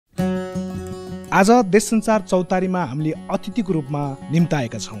आज देशसञ्चार चौतारीमा हामीले अतिथिको रूपमा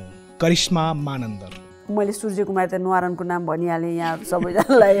निम्ताएका छौँ करिश्मा मानन्दर। मैले सूर्य कुमार त न्वारानको नाम भनिहालेँ यहाँ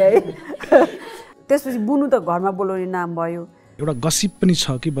सबैजनालाई है। त्यसपछि बुनु त घरमा बोलाउने नाम भयो। एउटा गसिप पनि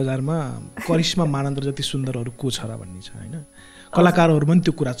छ कि बजारमा करिश्मा मानन्दर जति सुन्दरहरू को छ र भन्ने छ होइन, कलाकारहरूमा पनि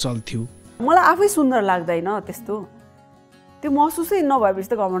त्यो कुरा चल्थ्यो। मलाई आफै सुन्दर लाग्दैन त्यस्तो, त्यो महसुसै नभएपछि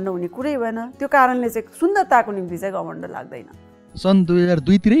त घमण्ड हुने कुरै भएन। त्यो कारणले चाहिँ सुन्दरताको निम्ति चाहिँ घमण्ड लाग्दैन। सन्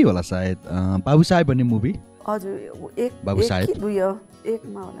 2002 तिरै होला सायद बाबु साहेब भन्ने मुभी। हजुर बाबु साहेब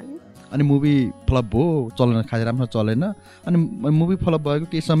एकमा होला नि। अनि मुभी फ्लप भयो, चलेन, खास राम्रो चलेन। अनि मुभी फ्लप भएको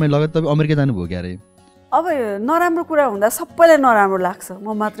केही समय लाग्यो, तपाईँ अमेरिका जानुभयो क्यारे। अब नराम्रो कुरा हुँदा सबैलाई नराम्रो लाग्छ,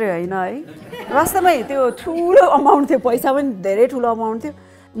 म मात्रै होइन है। वास्तवमै त्यो ठुलो अमाउन्ट थियो, पैसा पनि धेरै ठुलो अमाउन्ट थियो।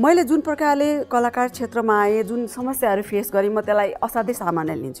 मैले जुन प्रकारले कलाकार क्षेत्रमा आएँ, जुन समस्याहरू फेस गरेँ, म त्यसलाई असाध्यै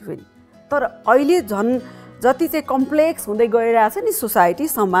सामान्य लिन्छु फेरि। तर अहिले झन् जति चाहिँ कम्प्लेक्स हुँदै गइरहेछ नि सोसाइटी,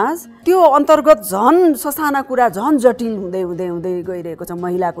 समाज, त्यो अन्तर्गत झन् ससाना कुरा झन् जटिल हुँदै हुँदै हुँदै गइरहेको छ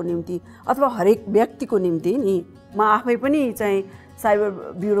महिलाको निम्ति अथवा हरेक व्यक्तिको निम्ति नि। म आफै पनि चाहिँ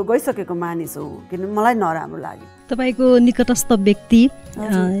साइबर ब्युरो गइसकेको मानिस हो, किनभने मलाई नराम्रो लाग्यो। तपाईँको निकटस्थ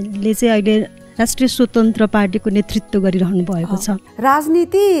व्यक्तिले चाहिँ अहिले राष्ट्रिय स्वतन्त्र पार्टीको नेतृत्व गरिरहनु भएको छ।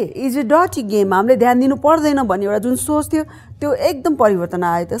 राजनीति इज अ डर्टी गेम, हामीले ध्यान दिनु पर्दैन भन्ने एउटा जुन सोच थियो त्यो एकदम परिवर्तन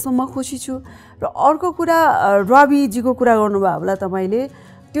आयो। त्यसमा म खुसी छु। र अर्को कुरा, रविजीको कुरा गर्नुभयो होला तपाईँले,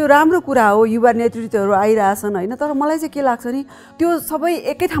 त्यो राम्रो कुरा हो, युवा नेतृत्वहरू आइरहेछन् होइन। तर मलाई चाहिँ के लाग्छ नि, त्यो सबै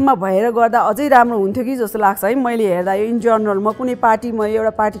एकै ठाउँमा भएर गर्दा अझै राम्रो हुन्थ्यो कि जस्तो लाग्छ है। मैले हेर्दा यो इन जनरल, म कुनै पार्टी, म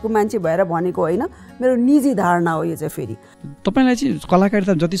एउटा पार्टीको मान्छे भएर भनेको होइन, मेरो निजी धारणा हो यो चाहिँ। फेरि तपाईँलाई चाहिँ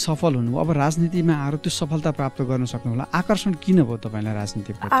कलाकारिता जति सफल हुनुभयो, अब राजनीतिमा आएर त्यो सफलता प्राप्त गर्न सक्नु होला, आकर्षण किन भयो तपाईँलाई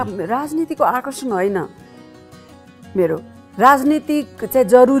राजनीतिप्रति? राजनीतिको आकर्षण होइन मेरो, राजनीति चाहिँ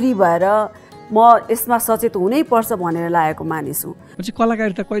जरुरी भएर म यसमा सचेत हुनै पर्छ भनेर लागेको मानिस हुँ।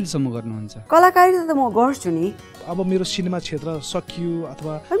 कलाकारिता कहिलेसम्म गर्नुहुन्छ? कलाकारिता त म गर्छु नि। अब मेरो सिनेमा क्षेत्र सकियो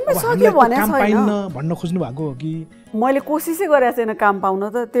अथवा सकियो भने छैन भन्न खोज्नु भएको हो कि? मैले कोसिसै गरेको छैन काम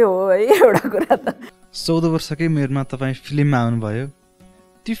पाउन, त त्यो हो है एउटा कुरा। त 14 वर्षकै उमेरमा तपाईँ फिल्ममा आउनुभयो।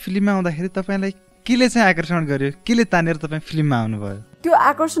 त्यो फिल्ममा आउँदाखेरि तपाईँलाई केले चाहिँ आकर्षण गर्यो, केले तानेर तपाईँ फिल्ममा आउनुभयो? त्यो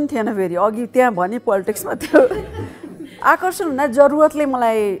आकर्षण थिएन फेरि, अघि त्यहाँ भने पोलिटिक्समा त्यो आकर्षण हुँदा जरुरतले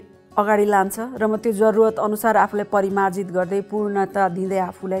मलाई अगाडि लान्छ र म त्यो जरुरत अनुसार आफूलाई परिमार्जित गर्दै पूर्णता दिँदै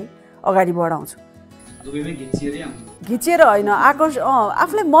आफूलाई अगाडि बढाउँछु। घिचेर होइन, आकर्षण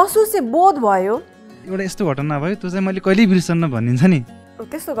आफूलाई महसुस चाहिँ बोध भयो। एउटा यस्तो घटना भयो त्यो चाहिँ मैले कहिल्यै बिर्सन्न भनिन्छ नि।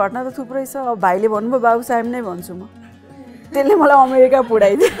 त्यस्तो घटना त थुप्रै छ। अब भाइले भन्नुभयो बाबु साहेब नै भन्छु म, त्यसले मलाई अमेरिका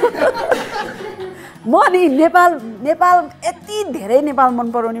पुऱ्याइदियो। म नि नेपाल यति धेरै नेपाल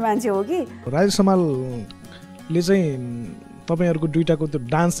मन पराउने मान्छे हो कि। राजेश समालले चाहिँ तपाईँहरूको दुईटाको त्यो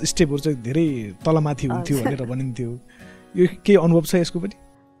डान्स स्टेपहरू चाहिँ धेरै तलमाथि हुन्थ्यो भनेर भनिन्थ्यो, यो केही अनुभव छ यसको पनि?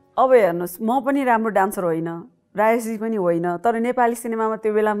 अब हेर्नुहोस्, म पनि राम्रो डान्सर होइन, राजेशजी पनि होइन, तर नेपाली सिनेमामा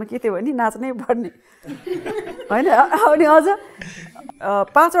त्यो बेलामा के थियो भने नाच्नै पर्ने होइन। अनि अझ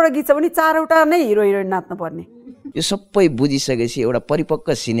 5वटा गीत छ भने 4वटा नै हिरो हिरोइन नाच्नु पर्ने। यो सबै बुझिसकेपछि एउटा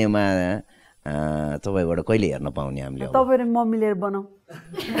परिपक्व सिनेमा तपाईँबाट कहिले हेर्न पाउने हामीले? तपाईँ र म मिलेर बनाऊ।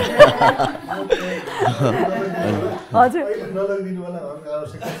 हजुर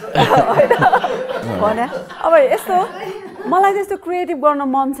भने अब यस्तो मलाई त्यस्तो क्रिएटिभ गर्न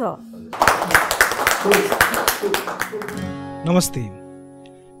मन छ। नमस्ते।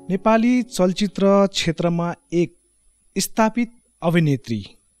 नेपाली चलचित्र क्षेत्रमा एक स्थापित अभिनेत्री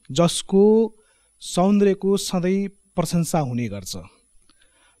जसको सौन्दर्यको सधैँ प्रशंसा हुने गर्छ।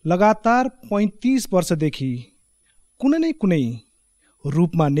 लगातार 35 वर्षदेखि कुनै न कुनै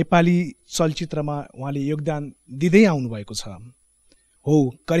रूपमा नेपाली चलचित्रमा उहाँले योगदान दिँदै आउनुभएको छ, हो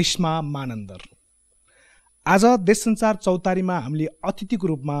करिश्मा मानन्दर। आज देशसञ्चार चौतारीमा हामीले अतिथिको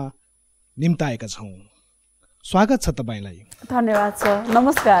रूपमा निम्ताएका छौँ। स्वागत छ तपाईँलाई। धन्यवाद छ,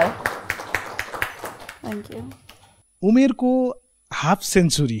 नमस्कार। Thank you. उमेरको हाफ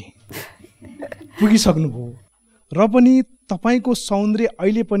सेन्चुरी पुगिसक्नुभयो र पनि तपाईँको सौन्दर्य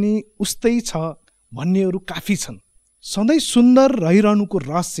अहिले पनि उस्तै छ भन्नेहरू काफी छन्। सधैँ सुन्दर रहिरहनुको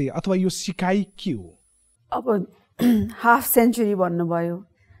रहस्य अथवा यो सिकाइ के हो? अब हाफ सेन्चुरी भन्नुभयो,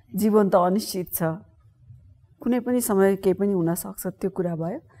 जीवन त अनिश्चित छ, कुनै पनि समय केही पनि हुनसक्छ, त्यो कुरा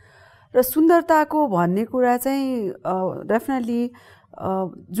भयो। र सुन्दरताको भन्ने कुरा चाहिँ डेफिनेटली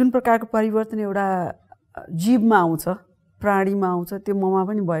जुन प्रकारको परिवर्तन एउटा जीवमा आउँछ, प्राणीमा आउँछ, त्यो ममा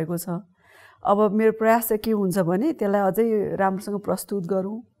पनि भएको छ। अब मेरो प्रयास चाहिँ के हुन्छ भने त्यसलाई अझै राम्रोसँग प्रस्तुत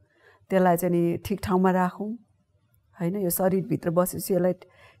गरौँ, त्यसलाई चाहिँ नि ठिक ठाउँमा राखौँ होइन, यो शरीरभित्र बसेपछि यसलाई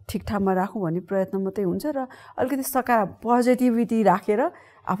ठिक ठाउँमा राखौँ भन्ने प्रयत्न मात्रै हुन्छ। र अलिकति पोजिटिभिटी राखेर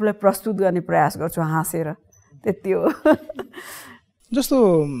आफूलाई प्रस्तुत गर्ने प्रयास गर्छु हाँसेर, त्यति हो। जस्तो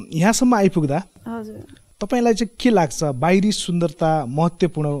यहाँसम्म आइपुग्दा हजुर तपाईँलाई चाहिँ के लाग्छ बाहिरी सुन्दरता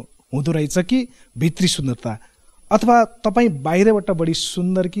महत्त्वपूर्ण हुँदो रहेछ कि भित्री सुन्दरता अथवा तपाईँ बाहिरबाट बढी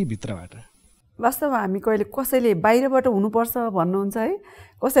सुन्दर कि भित्रबाट? वास्तवमा हामी कहिले कसैले बाहिरबाट हुनुपर्छ भन्नुहुन्छ है,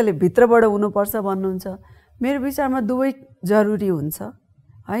 कसैले भित्रबाट हुनुपर्छ भन्नुहुन्छ। मेरो विचारमा दुवै जरुरी हुन्छ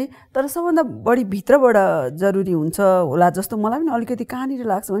है, तर सबभन्दा बढी भित्रबाट जरुरी हुन्छ होला जस्तो मलाई पनि अलिकति कहाँनिर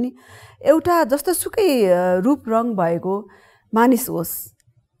लाग्छ भने एउटा जस्तो सुकै रूप रङ भएको मानिस होस्,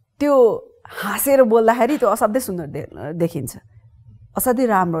 त्यो हाँसेर बोल्दाखेरि त्यो असाध्यै सुन्दर देखिन्छ, असाध्यै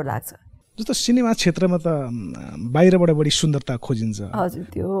राम्रो लाग्छ। जस्तो सिनेमा क्षेत्रमा त बाहिरबाट बढी सुन्दरता खोजिन्छ। हजुर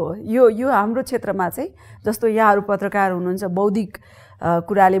त्यो यो हाम्रो क्षेत्रमा चाहिँ जस्तो यहाँहरू पत्रकार हुनुहुन्छ, बौद्धिक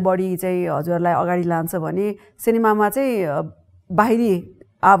कुराले बढी चाहिँ हजुरलाई अगाडि लान्छ भने सिनेमामा चाहिँ बाहिरी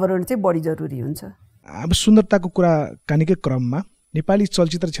आवरण चाहिँ बढी जरुरी हुन्छ। अब सुन्दरताको कुराकानीकै क्रममा नेपाली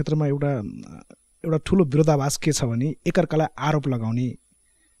चलचित्र क्षेत्रमा एउटा ठुलो विरोधाभास के छ भने एकअर्कालाई आरोप लगाउने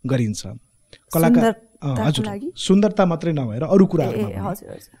गरिन्छ। कलाकार हजुर सुन्दरता मात्रै नभएर अरू कुराहरूमा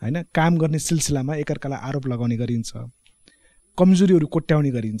हैन काम गर्ने सिलसिलामा एकअर्कालाई आरोप लगाउने गरिन्छ, कमजोरीहरू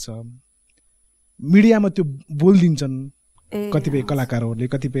कोट्याउने गरिन्छ, मिडियामा त्यो बोलिदिन्छन् कतिपय कलाकारहरूले,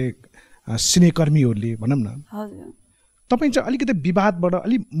 कतिपय सिनेकर्मीहरूले भनौँ न। तपाईँ चाहिँ अलिकति विवादबाट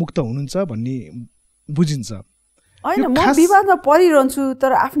अलिक मुक्त हुनुहुन्छ भन्ने बुझिन्छ। होइन, म विवादमा परिरहन्छु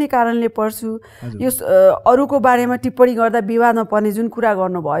तर आफ्नै कारणले पर्छु। यो अरूको बारेमा टिप्पणी गर्दा विवादमा पर्ने जुन कुरा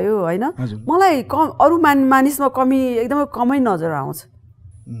गर्नुभयो होइन, मलाई अरू मानिसमा कमी एकदमै कमै नजर आउँछ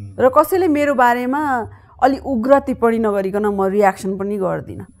र कसैले मेरो बारेमा अलि उग्र टिप्पणी नगरिकन म रियाक्सन पनि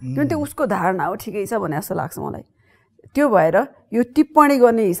गर्दिनँ, किनभने त्यो उसको धारणा हो, ठिकै छ भने जस्तो लाग्छ मलाई। त्यो भएर यो टिप्पणी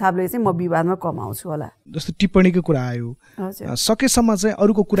गर्ने हिसाबले चाहिँ म विवादमा कम आउँछु होला। जस्तो टिप्पणीको कुरा आयो, सकेसम्म चाहिँ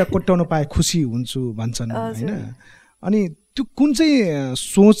अरूको कुरा कोट्याउन पाए खुसी हुन्छु भन्छन् होइन। अनि त्यो कुन चाहिँ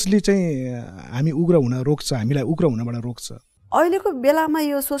सोचले चाहिँ हामी उग्र हुन रोक्छ, हामीलाई उग्र हुनबाट रोक्छ? अहिलेको बेलामा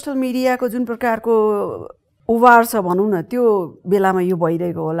यो सोसल मिडियाको जुन प्रकारको उभार छ भनौँ न, त्यो बेलामा यो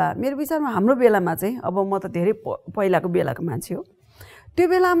भइरहेको होला। मेरो विचारमा हाम्रो बेलामा चाहिँ, अब म त धेरै पहिलाको बेलाको मान्छे हो, त्यो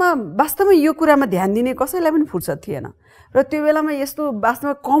बेलामा वास्तवमा यो कुरामा ध्यान दिने कसैलाई पनि फुर्सद थिएन र त्यो बेलामा यस्तो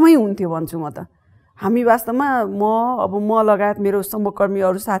वास्तवमा कमै हुन्थ्यो भन्छु म त। हामी वास्तवमा म लगायत मेरो समकर्मी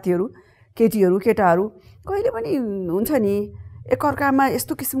अरू साथीहरू, केटीहरू केटाहरू कहिले पनि हुन्छ नि एकअर्कामा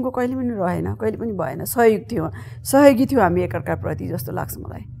यस्तो किसिमको कहिले पनि रहेन, कहिले पनि भएन। सहयोगी थियो हामी एकअर्काप्रति जस्तो लाग्छ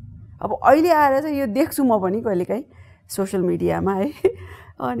मलाई। अब अहिले आएर चाहिँ यो देख्छु म पनि कहिलेकाहीँ सोसियल मिडियामा है,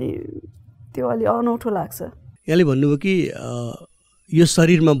 अनि त्यो अलि अनौठो लाग्छ। यहाँले भन्नुभयो कि यो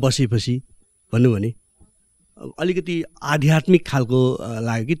शरीरमा बसेपछि भन्नु भने अलिकति आध्यात्मिक खालको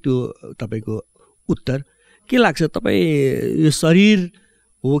लाग्यो कि त्यो तपाईँको उत्तर। के लाग्छ, तपाईँ यो शरीर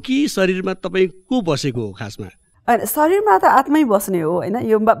हो कि शरीरमा तपाईँ को बसेको हो खासमा? होइन, शरीरमा त आत्मै बस्ने हो होइन।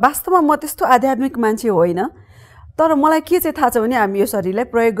 यो वास्तवमा म त्यस्तो आध्यात्मिक मान्छे होइन, तर मलाई के चाहिँ थाहा छ भने हामी यो शरीरलाई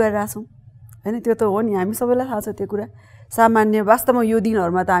प्रयोग गरिरहेछौँ होइन। त्यो त हो नि, हामी सबैलाई थाहा छ त्यो कुरा। सामान्य वास्तवमा यो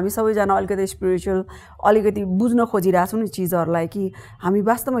दिनहरूमा त हामी सबैजना अलिकति स्पिरिचुअल अलिकति बुझ्न खोजिरहेछौँ नि चिजहरूलाई, कि हामी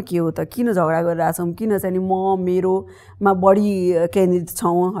वास्तवमा के हो त, किन झगडा गरिरहेछौँ, किन चाहिँ नि ममा बढी केन्द्रित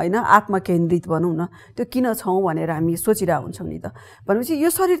छौँ होइन, आत्मा केन्द्रित भनौँ न, त्यो किन छौँ भनेर हामी सोचिरहेको हुन्छौँ नि त। भनेपछि यो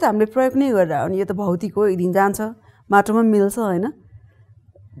शरीर त हामीले प्रयोग नै गरिरहेको नि, यो त भौतिक हो, एक दिन जान्छ, माटोमा मिल्छ होइन,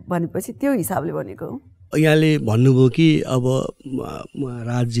 भनेपछि त्यो हिसाबले भनेको हो। यहाँले भन्नुभयो कि अब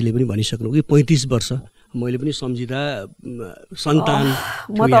राजजीले पनि भनिसक्नुभयो कि 35 वर्ष मैले पनि सम्झिँदा सन्तान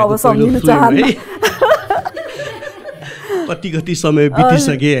म त अब सम्झिन चाहन्न, कति समय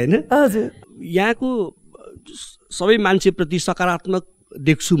बितिसके होइन। हजुर, यहाँको सबै मान्छेप्रति सकारात्मक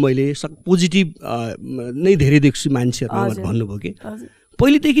देख्छु मैले, पोजिटिभ नै धेरै देख्छु मान्छेहरूमा भन्नुभयो कि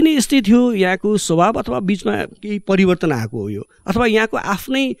पहिलेदेखि नै यस्तै थियो यहाँको स्वभाव, अथवा बिचमा केही परिवर्तन आएको हो यो, अथवा यहाँको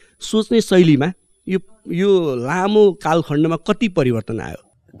आफ्नै सोच्ने शैलीमा यो लामो कालखण्डमा कति परिवर्तन आयो?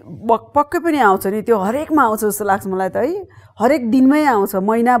 पक्कै पनि आउँछ नि, त्यो हरेकमा आउँछ जस्तो लाग्छ मलाई त है। हरेक दिनमै आउँछ,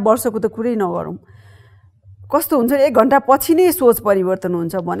 महिना वर्षको त कुरै नगरौँ। कस्तो हुन्छ नि, 1 घन्टा पछि नै सोच परिवर्तन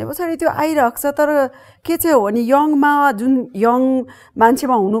हुन्छ भने पछाडि त्यो आइरहेको छ। तर के चाहिँ हो भने यङमा जुन यङ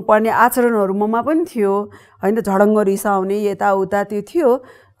मान्छेमा हुनुपर्ने आचरणहरू ममा पनि थियो होइन, झडङ्ग रिसाउने यताउता त्यो थियो।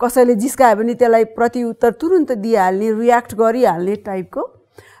 कसैले जिस्कायो भने त्यसलाई प्रतिउत्तर तुरुन्त दिइहाल्ने, रियाक्ट गरिहाल्ने टाइपको।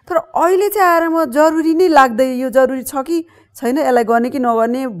 तर अहिले चाहिँ आएर म जरुरी नै लाग्दै, यो जरुरी छ कि छैन, यसलाई गर्ने कि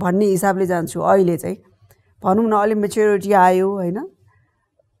नगर्ने भन्ने हिसाबले जान्छु। अहिले चाहिँ भनौँ न अलि मेच्योरिटी आयो होइन,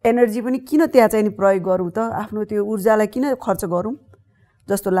 एनर्जी पनि किन त्यहाँ चाहिँ नि प्रयोग गरौँ त, आफ्नो त्यो ऊर्जालाई किन खर्च गरौँ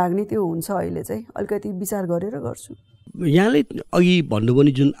जस्तो लाग्ने त्यो हुन्छ। अहिले चाहिँ अलिकति विचार गरेर गर्छु। यहाँले अघि भन्नुभयो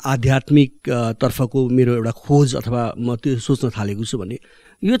नि जुन आध्यात्मिक तर्फको मेरो एउटा खोज अथवा म त्यो सोच्न थालेको छु भने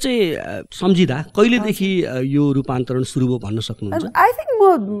यो चाहिँ सम्झिँदा कहिलेदेखि यो रूपान्तरण सुरु भयो भन्न सक्नुहुन्छ? आई थिङ्क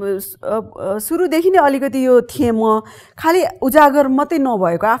म सुरुदेखि नै अलिकति यो थिएँ, म खालि उजागर मात्रै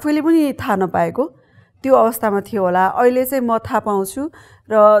नभएको आफैले पनि थाहा नपाएको त्यो अवस्थामा थियो होला। अहिले चाहिँ म थाहा पाउँछु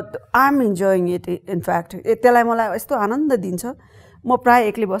र I am enjoying it in fact. त्यसलाई मलाई यस्तो आनन्द दिन्छ। म प्रायः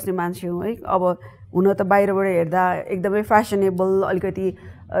एक्लै बस्ने मान्छे हुँ है। अब हुन त बाहिरबाट हेर्दा एकदमै फेसनेबल, अलिकति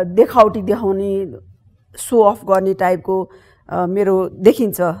देखावटी देखाउने, सो अफ गर्ने टाइपको मेरो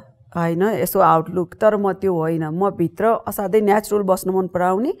देखिन्छ होइन यसो आउटलुक, तर म त्यो होइन। म भित्र असाध्यै नेचुरल बस्न मन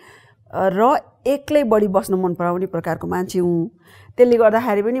पराउने र एक्लै बढी बस्न मन पराउने प्रकारको मान्छे हुँ। त्यसले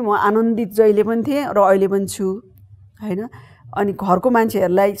गर्दाखेरि पनि म आनन्दित जहिले पनि थिएँ र अहिले पनि छु होइन। अनि घरको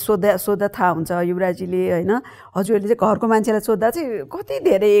मान्छेहरूलाई सोद्धा थाहा हुन्छ युवराजीले होइन, हजुरहरूले चाहिँ घरको मान्छेलाई सोद्धा चाहिँ कति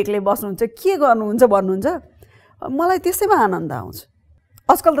धेरै एक्लै बस्नुहुन्छ, के गर्नुहुन्छ भन्नुहुन्छ। मलाई त्यसैमा आनन्द आउँछ।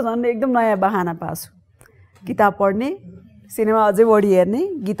 आजकल त झन् एकदम नयाँ बहाना पाछु, किताब पढ्ने, सिनेमा अझै बढी हेर्ने,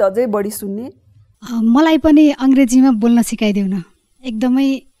 गीत अझै बढी सुन्ने। मलाई पनि अङ्ग्रेजीमा बोल्न सिकाइदेऊ न,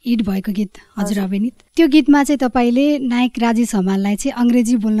 एकदमै हिट भएको गीत हजुर अभिनीत। त्यो गीतमा चाहिँ तपाईँले नायक राजेश हमाललाई चाहिँ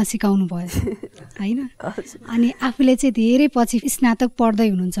अङ्ग्रेजी बोल्न सिकाउनु भयो होइन। अनि आफूले चाहिँ धेरै पछि स्नातक पढ्दै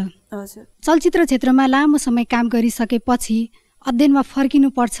हुनुहुन्छ। चलचित्र क्षेत्रमा लामो समय काम गरिसकेपछि अध्ययनमा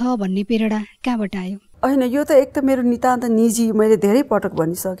फर्किनुपर्छ भन्ने प्रेरणा कहाँबाट आयो? होइन, यो त एक त मेरो नितान्त निजी, मैले धेरै पटक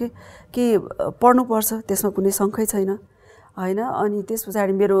भनिसकेँ कि पढ्नुपर्छ, त्यसमा कुनै शङ्कै छैन होइन। अनि त्यस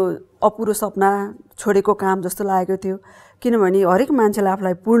पछाडि मेरो अपुरो सपना छोडेको काम जस्तो लागेको थियो, किनभने हरेक मान्छेलाई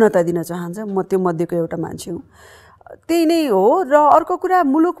आफूलाई पूर्णता दिन चाहन्छ। म त्यो मध्येको एउटा मान्छे हुँ। त्यही नै हो। र अर्को कुरा,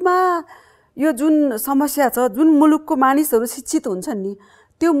 मुलुकमा यो जुन समस्या छ, जुन मुलुकको मानिसहरू शिक्षित हुन्छन् नि,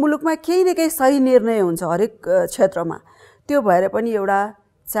 त्यो मुलुकमा केही न केही सही निर्णय हुन्छ हरेक क्षेत्रमा। त्यो भएर पनि एउटा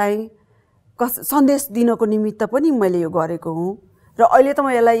चाहिँ सन्देश दिनको निमित्त पनि मैले यो गरेको हुँ र अहिले त म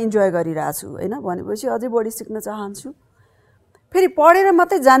यसलाई इन्जोय गरिरहेको छु होइन। भनेपछि अझै बढी सिक्न चाहन्छु। फेरि पढेर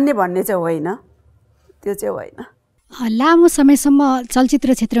मात्रै जान्ने भन्ने चाहिँ होइन, त्यो चाहिँ होइन। लामो समयसम्म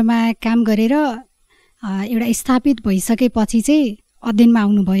चलचित्र क्षेत्रमा काम गरेर एउटा स्थापित भइसकेपछि चाहिँ अध्ययनमा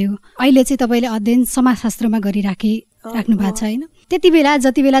आउनुभयो। अहिले चाहिँ तपाईँले अध्ययन समाजशास्त्रमा गरिराख्नु भएको छ होइन। त्यति बेला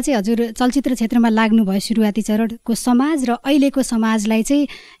जति बेला चाहिँ हजुर चलचित्र क्षेत्रमा लाग्नुभयो सुरुवाती चरणको समाज र अहिलेको समाजलाई चाहिँ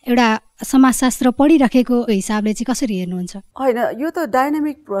एउटा समाजशास्त्र पढिराखेको हिसाबले चाहिँ कसरी हेर्नुहुन्छ? होइन, यो त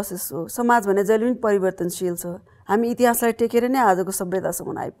डाइनामिक प्रोसेस हो। समाज भने जहिले पनि परिवर्तनशील छ। हामी इतिहासलाई टेकेर नै आजको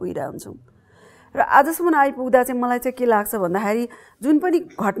सभ्यतासम्म आइपुगिरहेका हुन्छौँ। र आजसम्म आइपुग्दा चाहिँ मलाई चाहिँ के लाग्छ भन्दाखेरि जुन पनि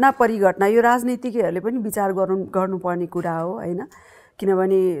घटना परिघटना यो राजनीतिज्ञहरूले पनि विचार गर्नुपर्ने कुरा हो होइन।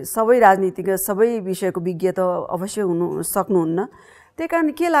 किनभने सबै राजनीतिज्ञ सबै विषयको विज्ञ त अवश्य हुनु सक्नुहुन्न। त्यही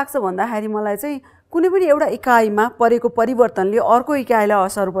कारण के लाग्छ भन्दाखेरि मलाई चाहिँ कुनै पनि एउटा इकाइमा परेको परिवर्तनले अर्को इकाइलाई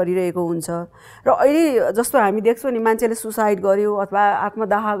असर परिरहेको हुन्छ। र अहिले जस्तो हामी देख्छौँ नि, मान्छेले सुसाइड गर्यो अथवा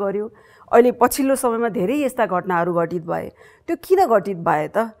आत्मदाह गर्यो। अहिले पछिल्लो समयमा धेरै यस्ता घटनाहरू घटित भए। त्यो किन घटित भए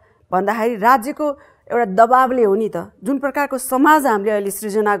त भन्दाखेरि राज्यको एउटा दबावले हो नि त। जुन प्रकारको समाज हामीले अहिले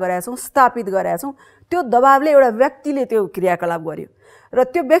सृजना गरेका छौँ, स्थापित गरेका छौँ, त्यो दबावले एउटा व्यक्तिले त्यो क्रियाकलाप गर्यो र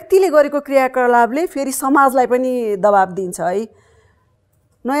त्यो व्यक्तिले गरेको क्रियाकलापले फेरि समाजलाई पनि दबाब दिन्छ है।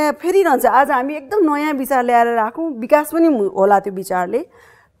 नयाँ फेरिरहन्छ। आज हामी एकदम नयाँ विचार ल्याएर राखौँ, विकास पनि होला त्यो विचारले,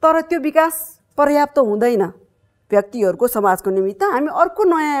 तर त्यो विकास पर्याप्त हुँदैन व्यक्तिहरूको, समाजको निमित्त। हामी अर्को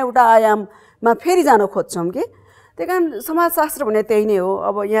नयाँ एउटा आयाममा फेरि जान खोज्छौँ कि। त्यही कारण समाजशास्त्र भने त्यही नै हो।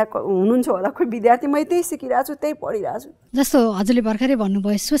 अब यहाँ हुनुहुन्छ होला कोही विद्यार्थी, मैले त्यही सिकिरहेको छु, त्यही पढिरहेको छु। जस्तो हजुरले भर्खरै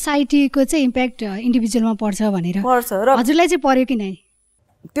भन्नुभयो सोसाइटीको चाहिँ इम्प्याक्ट इन्डिभिजुअलमा पर्छ भनेर, पर्छ र हजुरलाई चाहिँ पर्यो कि नै?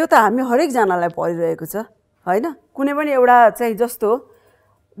 त्यो त हामी हरेकजनालाई परिरहेको छ होइन। कुनै पनि एउटा चाहिँ जस्तो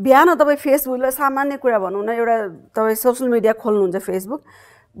बिहान तपाईँ फेसबुकलाई सामान्य कुरा भनौँ न, एउटा तपाईँ सोसियल मिडिया खोल्नुहुन्छ फेसबुक,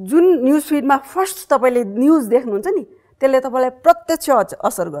 जुन न्युज फिडमा फर्स्ट तपाईँले न्युज देख्नुहुन्छ नि, त्यसले तपाईँलाई प्रत्यक्ष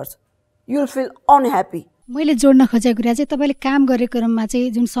असर गर्छ। You will feel unhappy. मैले जोड्न खोजेको कुरा चाहिँ तपाईँले काम गरेको क्रममा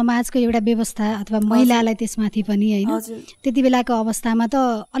चाहिँ जुन समाजको एउटा व्यवस्था अथवा महिलालाई त्यसमाथि पनि होइन, त्यति बेलाको अवस्थामा त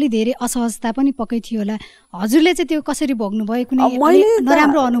अलि धेरै असहजता पनि पक्कै थियो होला। हजुरले चाहिँ त्यो कसरी भोग्नुभयो? कुनै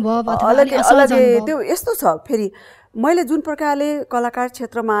नराम्रो अनुभव अथवा त्यो यस्तो छ। फेरि मैले जुन प्रकारले कलाकार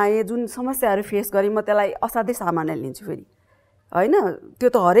क्षेत्रमा आएँ, जुन समस्याहरू फेस गरेँ, म त्यसलाई असाध्यै सामान्य लिन्छु फेरि होइन। त्यो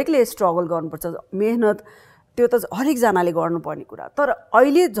त हरेकले स्ट्रगल गर्नुपर्छ, मेहनत त्यो त हरेकजनाले गर्नुपर्ने कुरा। तर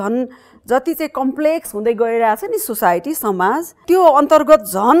अहिले झन् जति चाहिँ कम्प्लेक्स हुँदै गइरहेछ नि सोसाइटी, समाज, त्यो अन्तर्गत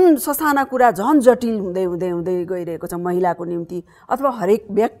झन् ससाना कुरा झन् जटिल हुँदै हुँदै हुँदै गइरहेको छ। महिलाको निम्ति अथवा हरेक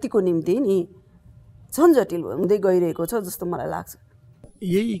व्यक्तिको निम्ति नि झन् जटिल हुँदै गइरहेको छ जस्तो मलाई लाग्छ।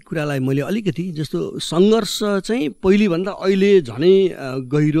 यही कुरालाई मैले अलिकति जस्तो सङ्घर्ष चाहिँ पहिलेभन्दा अहिले झनै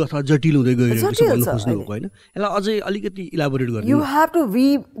गहिरो अथवा जटिल हुँदै गइरहेको छ भन्नु खोज्नु भएको होइन यसलाई अझै अलिकति इलाबोरेट गर्नु you have to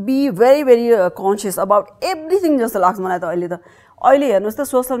be very very conscious about everything जस्तो लाग्छ मलाई त अहिले हेर्नुहोस् त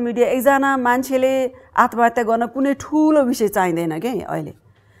सोसल मिडिया एकजना मान्छेले आत्महत्या गर्न कुनै ठुलो विषय चाहिँदैन क्या अहिले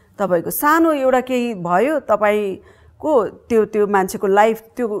तपाईँको सानो एउटा केही भयो तपाईँको त्यो मान्छेको लाइफ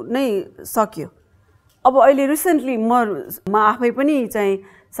त्यो नै सक्यो अब अहिले रिसेन्टली म आफै पनि चाहिँ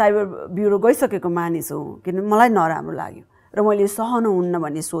साइबर ब्युरो गइसकेको मानिस हुँ किनभने मलाई नराम्रो लाग्यो र मैले सहनु हुन्न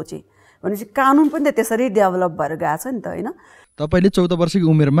भन्ने सोचेँ भनेपछि कानुन पनि त त्यसरी डेभलप भएर गएको छ नि त होइन तपाईँले 14 वर्षको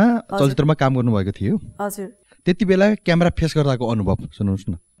उमेरमा चलचित्रमा काम गर्नुभएको थियो हजुर त्यति बेला क्यामेरा फेस गर्दाको अनुभव सुन्नुहोस्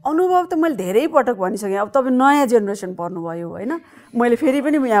न अनुभव त मैले धेरै पटक भनिसकेँ अब तपाईँ नयाँ जेनेरेसन पर्नुभयो होइन मैले फेरि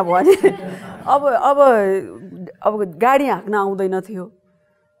पनि यहाँ भने अब गाडी हाँक्न आउँदैन थियो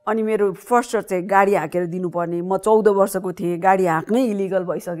अनि मेरो फर्स्ट चाहिँ गाडी हाँकेर दिनुपर्ने म 14 वर्षको थिएँ गाडी हाँक्नै इलिगल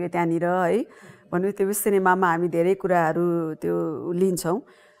भइसक्यो त्यहाँनिर है भनेपछि त्यो सिनेमामा हामी धेरै कुराहरू त्यो लिन्छौँ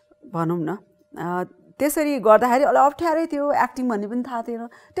भनौँ न त्यसरी गर्दाखेरि अलि अप्ठ्यारै थियो एक्टिङ भन्ने पनि थाहा थिएन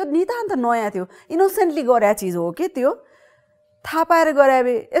त्यो नितान्त नयाँ थियो इनोसेन्टली गरेको चिज हो कि त्यो थाहा पाएर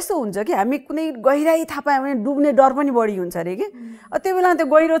गरे यस्तो हुन्छ कि हामी कुनै गहिराई थाहा पायो भने डुब्ने डर पनि बढी हुन्छ अरे कि त्यो बेला त्यो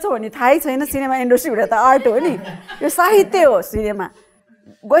गहिरो छ भन्ने थाहै छैन सिनेमा इन्डस्ट्रीबाट त आर्ट हो नि यो साहित्य हो सिनेमा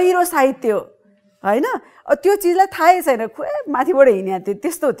गहिरो साहित्य हो होइन त्यो चिजलाई थाहै छैन माथिबाट हिँड्या थियो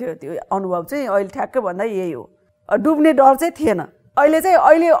त्यस्तो थियो त्यो अनुभव चाहिँ अहिले ठ्याक्कै भन्दा यही हो डुब्ने डर चाहिँ थिएन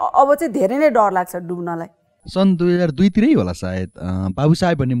अहिले अब चाहिँ धेरै नै डर लाग्छ डुब्नलाई सन् 2002 होला सायद बाबु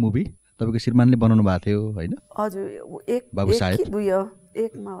साहेब भन्ने मुभी तपाईँको श्रीमानले बनाउनु भएको थियो होइन हजुर बाबु साहेब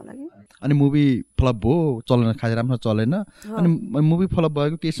 1 मा होला कि अनि मुभी फ्लप भयो चलेन खासै राम्रो चलेन अनि मुभी फ्लप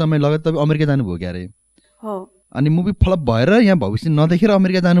भएको केही समय लगायत तपाईँ अमेरिका जानुभयो क्यारे हो अनि मुभी फ्लप भएर यहाँ भविष्य नदेखेर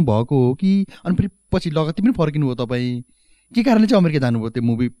अमेरिका जानुभएको हो कि अनि फेरि पछि लगत्तै पनि फर्किनु भयो तपाईँ के कारणले चाहिँ अमेरिका जानुभयो त्यो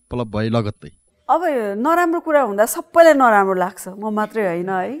मुभी फ्लप भए लगत्तै अब नराम्रो कुरा हुँदा सबैलाई नराम्रो लाग्छ म मात्रै होइन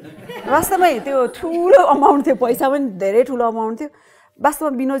है वास्तवमै त्यो ठुलो अमाउन्ट थियो पैसा पनि धेरै ठुलो अमाउन्ट थियो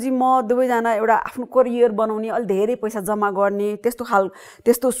वास्तवमा विनोदजी म दुवैजना एउटा आफ्नो करियर बनाउने अलि धेरै पैसा जम्मा गर्ने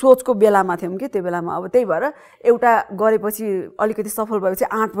त्यस्तो सोचको बेलामा थियौँ कि त्यो बेलामा अब त्यही भएर एउटा गरेपछि अलिकति सफल भएपछि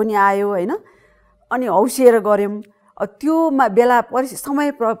आँट पनि आयो होइन अनि हौसिएर गऱ्यौँ त्यो बेला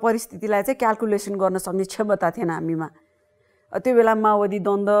समय परिस्थितिलाई चाहिँ क्यालकुलेसन गर्न सक्ने क्षमता थिएन हामीमा त्यो बेला माओवादी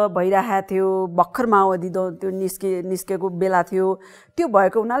द्वन्द्व भइरहेको थियो भर्खर माओवादी त्यो निस्केको बेला थियो त्यो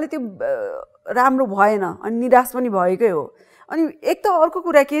भएको हुनाले त्यो राम्रो भएन अनि निराश पनि भएकै हो अनि एक त अर्को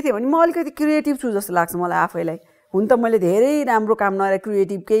कुरा के थियो भने म अलिकति क्रिएटिभ छु जस्तो लाग्छ मलाई आफैलाई हुन त मैले धेरै राम्रो काम नगरेर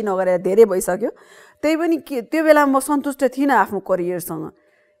क्रिएटिभ केही नगरेर धेरै भइसक्यो त्यही पनि त्यो बेला म सन्तुष्ट थिइनँ आफ्नो करियरसँग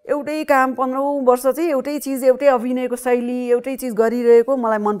एउटै काम 15 वर्ष चाहिँ एउटै चिज एउटै अभिनयको शैली एउटै चिज गरिरहेको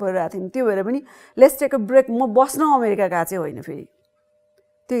मलाई मन परिरहेको थियो त्यो भएर पनि लेट्स टेक अ ब्रेक म बस्न अमेरिका गएको चाहिँ होइन फेरि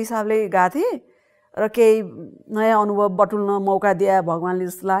त्यो हिसाबले गएको थिएँ र केही नयाँ अनुभव बटुल्न मौका दिए भगवान्ले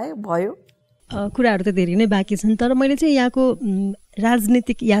जस्तो लाग्यो भयो कुराहरू त धेरै नै बाँकी छन् तर मैले चाहिँ यहाँको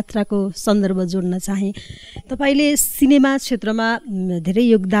राजनीतिक यात्राको सन्दर्भ जोड्न चाहेँ तपाईँले सिनेमा क्षेत्रमा धेरै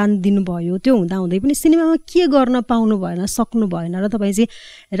योगदान दिनुभयो त्यो हुँदाहुँदै पनि सिनेमामा के गर्न पाउनु भएन सक्नु भएन र तपाईँ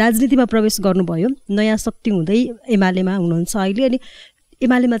चाहिँ राजनीतिमा प्रवेश गर्नुभयो नयाँ शक्ति हुँदै एमालेमा हुनुहुन्छ अहिले अनि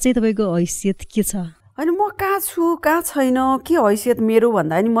एमालेमा चाहिँ तपाईँको हैसियत के छ होइन म कहाँ छु कहाँ छैन के हैसियत मेरो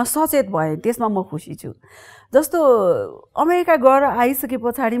भन्दा नि म सचेत भएँ त्यसमा म खुसी छु जस्तो अमेरिका गएर आइसके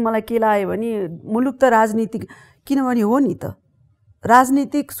पछाडि मलाई के लाग्यो भने मुलुक त राजनीतिक किनभने हो नि त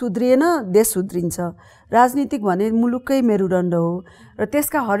राजनीतिक सुध्रिएन देश सुध्रिन्छ राजनीतिक भने मुलुककै मेरुदण्ड हो र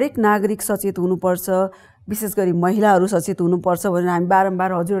त्यसका हरेक नागरिक सचेत हुनुपर्छ विशेष गरी महिलाहरू सचेत हुनुपर्छ भनेर हामी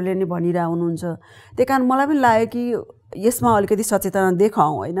बारम्बार हजुरहरूले नै भनिरह हुनुहुन्छ त्यही कारण मलाई पनि लाग्यो कि यसमा अलिकति सचेतना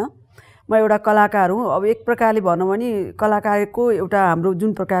देखाउँ होइन म एउटा कलाकार हुँ अब एक प्रकारले भनौँ भने कलाकारको एउटा हाम्रो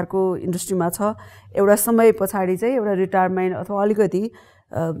जुन प्रकारको इन्डस्ट्रीमा छ एउटा समय पछाडि चाहिँ एउटा रिटायरमेन्ट अथवा अलिकति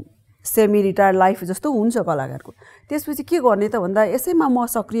सेमी रिटायर लाइफ जस्तो हुन्छ कलाकारको त्यसपछि के गर्ने त भन्दा यसैमा म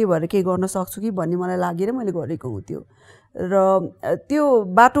सक्रिय भएर केही गर्न सक्छु कि भन्ने मलाई लागेर मैले गरेको हो त्यो र त्यो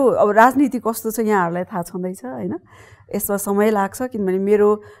बाटो अब राजनीति कस्तो छ यहाँहरूलाई थाहा छँदैछ होइन यसमा समय लाग्छ किनभने मेरो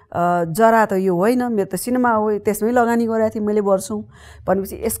जरा त यो होइन मेरो त सिनेमा हो त्यसमै लगानी गरेको थिएँ मैले वर्षौँ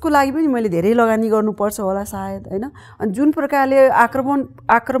भनेपछि यसको लागि पनि मैले धेरै लगानी गर्नुपर्छ होला सायद होइन अनि जुन प्रकारले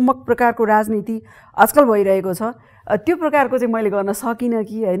आक्रामक प्रकारको राजनीति आजकल भइरहेको छ त्यो प्रकारको चाहिँ मैले गर्न सकिनँ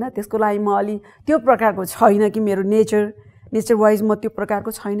कि होइन त्यसको लागि म अलि त्यो प्रकारको छैन कि मेरो नेचर वाइज म त्यो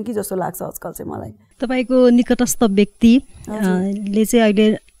प्रकारको छैन कि जस्तो लाग्छ आजकल चाहिँ मलाई तपाईँको निकटस्थ व्यक्तिले चाहिँ अहिले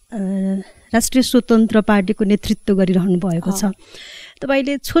राष्ट्रिय स्वतन्त्र पार्टीको नेतृत्व गरिरहनु भएको छ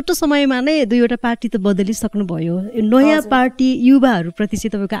तपाईँले छोटो समयमा नै 2वटा पार्टी त बदलिसक्नुभयो। नयाँ पार्टी युवाहरूप्रति चाहिँ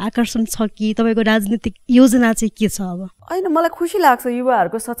तपाईँको आकर्षण छ कि तपाईँको राजनीतिक योजना चाहिँ के छ अब? होइन, मलाई खुसी लाग्छ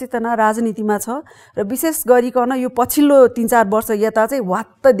युवाहरूको सचेतना राजनीतिमा छ र विशेष गरिकन यो पछिल्लो 3-4 वर्ष यता चाहिँ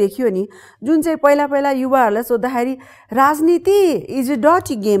वात्त देखियो नि, जुन चाहिँ पहिला युवाहरूलाई सोद्धाखेरि राजनीति इज अ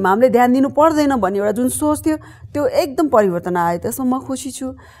डर्टी गेम, हामीले ध्यान दिनु पर्दैन भन्ने एउटा जुन सोच थियो त्यो एकदम परिवर्तन आयो। त्यसमा म खुसी छु।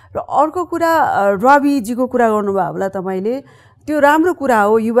 र अर्को कुरा रविजीको कुरा गर्नुभयो होला तपाईँले, त्यो राम्रो कुरा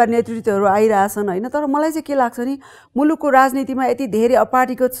हो, युवा नेतृत्वहरू आइरहेछन् होइन। तर मलाई चाहिँ के लाग्छ नि, मुलुकको राजनीतिमा यति धेरै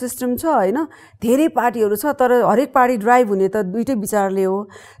पार्टीको सिस्टम छ होइन, धेरै पार्टीहरू छ, तर हरेक पार्टी ड्राइभ हुने त दुइटै विचारले हो।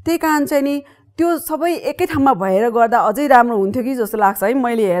 त्यही कारण चाहिँ नि त्यो सबै एकै ठाउँमा भएर गर्दा अझै राम्रो हुन्थ्यो कि जस्तो लाग्छ है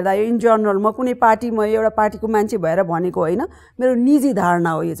मैले हेर्दा। यो इन जनरल म कुनै पार्टी, म एउटा पार्टीको मान्छे भएर भनेको होइन, मेरो निजी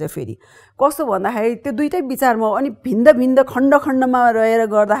धारणा हो यो चाहिँ। फेरि कस्तो भन्दाखेरि त्यो दुइटै विचारमा हो, अनि भिन्न खण्ड खण्डमा रहेर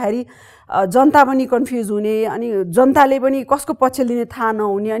गर्दाखेरि जनता पनि कन्फ्युज हुने, अनि जनताले पनि कसको पक्ष लिने थाहा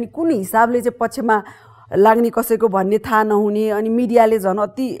नहुने, अनि कुन हिसाबले चाहिँ पक्षमा लाग्ने कसैको भन्ने थाहा नहुने, अनि मिडियाले झन्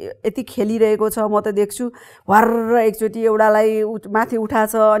यति खेलिरहेको छ। म त देख्छु भर्र एकचोटि एउटालाई माथि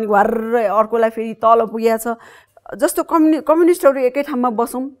उठाछ, अनि भर्र अर्कोलाई फेरि तल पुगेको छ। जस्तो कम्युनिस्टहरू एकै ठाउँमा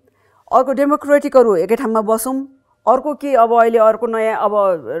बसौँ, अर्को डेमोक्रेटिकहरू एकै ठाउँमा बसौँ, अर्को के अब अहिले अर्को नयाँ अब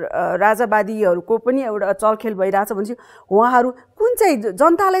राजावादीहरूको पनि एउटा चलखेल भइरहेछ भनेपछि उहाँहरू कुन चाहिँ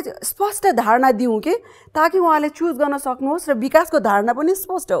जनतालाई स्पष्ट धारणा दिउँ के, ताकि उहाँले चुज गर्न सक्नुहोस् र विकासको धारणा पनि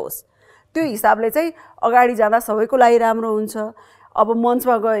स्पष्ट होस्। त्यो हिसाबले चाहिँ अगाडि जाँदा सबैको लागि राम्रो हुन्छ। अब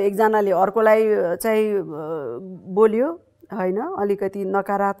मञ्चमा गयो एकजनाले अर्कोलाई चाहिँ बोल्यो होइन, अलिकति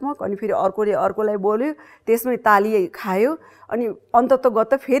नकारात्मक, अनि फेरि अर्कोले अर्कोलाई बोल्यो, त्यसमै ताली खायो, अनि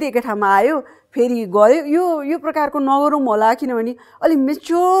अन्ततगत फेरि एकै ठाउँमा आयो, फेरि गयो। यो प्रकारको नगरौँ होला, किनभने अलिक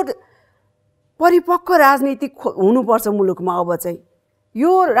मेच्योर परिपक्व राजनीति हुनुपर्छ मुलुकमा। अब चाहिँ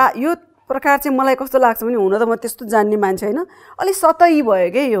यो प्रकार चाहिँ मलाई कस्तो लाग्छ भने, हुन त म त्यस्तो जान्ने मान्छे होइन, अलिक सतही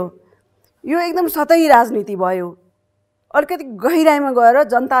भयो क्या यो एकदम सतही राजनीति भयो। अलिकति गहिराइमा गएर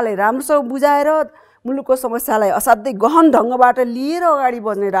जनतालाई राम्रोसँग बुझाएर मुलुकको समस्यालाई असाध्यै गहन ढङ्गबाट लिएर अगाडि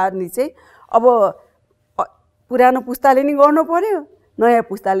बढ्ने राजनीति चाहिँ अब पुरानो पुस्ताले नि गर्नु पर्यो, नयाँ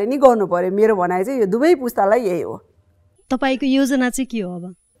पुस्ताले नि गर्नु पर्यो। मेरो भनाइ चाहिँ यो दुवै पुस्तालाई यही हो। तपाईँको योजना चाहिँ के हो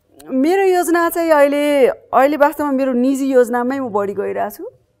अब? मेरो योजना चाहिँ अहिले वास्तवमा मेरो निजी योजनामै म बढी गइरहेको छु।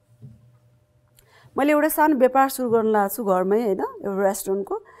 मैले एउटा सानो व्यापार सुरु गर्न लागेको छु घरमै होइन, एउटा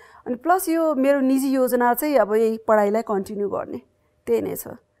रेस्टुरेन्टको। अनि प्लस यो मेरो निजी योजना चाहिँ अब यही पढाइलाई कन्टिन्यू गर्ने, त्यही नै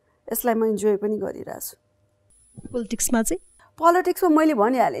छ। यसलाई म इन्जोय पनि गरिरहेको छु। पोलिटिक्समा मैले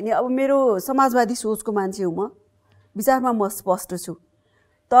भनिहालेँ नि, अब मेरो समाजवादी सोचको मान्छे हुँ म, विचारमा म स्पष्ट छु।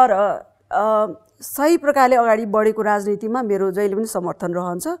 तर सही प्रकारले अगाडि बढेको राजनीतिमा मेरो जहिले पनि समर्थन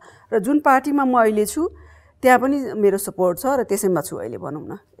रहन्छ, र जुन पार्टीमा म अहिले छु त्यहाँ पनि मेरो सपोर्ट छ, र त्यसैमा छु अहिले भनौँ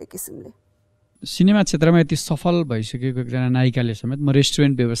न एक किसिमले। सिनेमा क्षेत्रमा यति सफल भइसकेको एकजना नायिकाले समेत म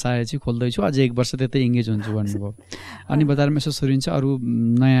रेस्टुरेन्ट व्यवसाय चाहिँ खोल्दैछु, अझ 1 वर्ष त्यतै इङ्गेज हुन्छु भन्नुभयो। अनि बजारमा यसो सुनिन्छ अरू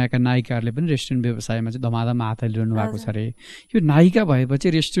नयाँ आएका नायिकाहरूले पनि रेस्टुरेन्ट व्यवसायमा चाहिँ धमाधम हात हालिरहनु भएको छ अरे। यो नायिका भएपछि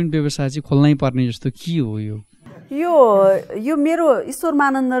रेस्टुरेन्ट व्यवसाय चाहिँ खोल्नै पर्ने जस्तो के हो यो मेरो ईश्वर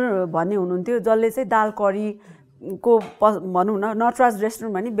मानन्दर भन्ने हुनुहुन्थ्यो, जसले चाहिँ दाल करीको भनौँ न नटराज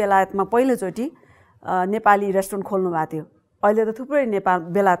रेस्टुरेन्ट भन्ने बेलायतमा पहिलोचोटि नेपाली रेस्टुरेन्ट खोल्नु भएको थियो। अहिले त थुप्रै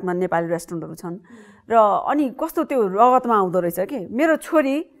बेलायतमा नेपाली रेस्टुरेन्टहरू छन्। र अनि कस्तो त्यो रगतमा आउँदो रहेछ कि मेरो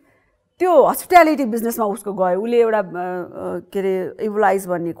छोरी त्यो हस्पिटालिटी बिजनेसमा उसको गयो, उसले एउटा के अरे इभलाइज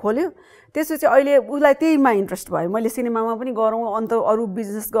भन्ने खोल्यो। त्यसपछि अहिले उसलाई त्यहीमा इन्ट्रेस्ट भयो। मैले सिनेमामा पनि गरौँ, अन्त अरू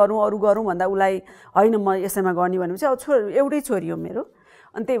बिजनेस गरौँ भन्दा उसलाई होइन म यसैमा गर्ने भनेपछि अब एउटै छोरी हो मेरो,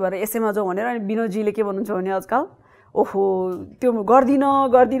 अनि त्यही भएर यसैमा जाउँ भनेर। अनि विनोदजीले के भन्नुहुन्छ भने आजकल ओहो त्यो गर्दिनँ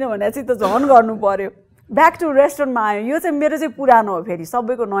भनेर चाहिँ त झन् गर्नु पर्यो। ब्याक टु रेस्टुरेन्टमा आयो। यो चाहिँ मेरो चाहिँ पुरानो हो, फेरि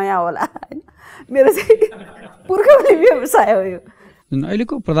सबैको नयाँ होला होइन, मेरो चाहिँ पुर्खौली व्यवसाय हो यो।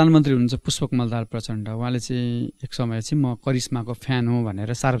 अहिलेको प्रधानमन्त्री हुनुहुन्छ पुष्पकमल प्रचण्ड, उहाँले चाहिँ एक समय चाहिँ म करिश्माको फ्यान हो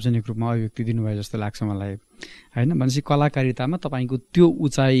भनेर सार्वजनिक रूपमा अभिव्यक्ति दिनुभयो जस्तो लाग्छ मलाई होइन। भनेपछि कलाकारितामा तपाईँको त्यो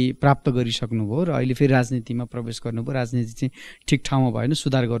उचाइ प्राप्त गरिसक्नुभयो र अहिले फेरि राजनीतिमा प्रवेश गर्नुभयो, राजनीति चाहिँ ठिक ठाउँमा भएन,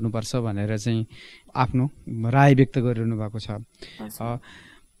 सुधार गर्नुपर्छ भनेर चाहिँ आफ्नो राय व्यक्त गरिरहनु भएको छ।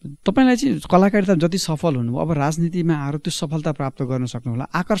 तपाईँलाई चाहिँ कलाकारिता जति सफल हुनुभयो, अब राजनीतिमा आएर त्यो सफलता प्राप्त गर्न सक्नु होला,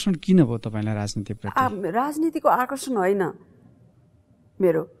 आकर्षण किन भयो तपाईँलाई राजनीतिप्रति? राजनीतिको आकर्षण होइन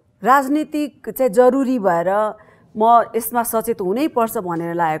मेरो, राजनीतिक चाहिँ जरुरी भएर म यसमा सचेत हुनैपर्छ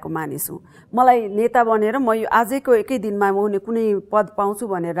भनेर लागेको मानिस हुँ। मलाई नेता बनेर म यो आजैको एकै दिनमा म कुनै पद पाउँछु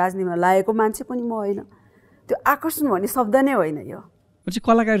भनेर राजनीतिमा लागेको मान्छे पनि म होइन। त्यो आकर्षण भन्ने शब्द नै होइन। यो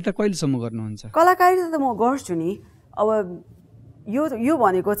कलाकारिता कहिलेसम्म गर्नुहुन्छ? कलाकारिता त म गर्छु नि। अब यो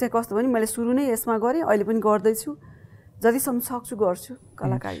भनेको चाहिँ कस्तो भने मैले सुरु नै यसमा गरेँ, अहिले पनि गर्दैछु। जतिसम्म सक्छु गर्छु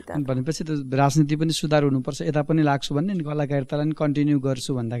कलाकारिता। भनेपछि त राजनीति पनि सुधार हुनुपर्छ, यता पनि लाग्छु भन्ने नि कलाकारितालाई पनि कन्टिन्यू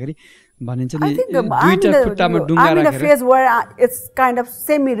गर्छु भन्दाखेरि भनिन्छ नि दुईटा खुट्टामा डुङ्गा राखेर phase where it's kind of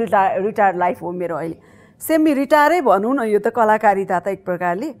semi retired life हो मेरो अहिले। सेमी रिटायरै भनौँ न, यो त कलाकारिता त एक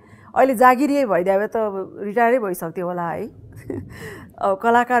प्रकारले अहिले जागिरै भइदियो भए त रिटायरै भइसक्थ्यो होला है। अब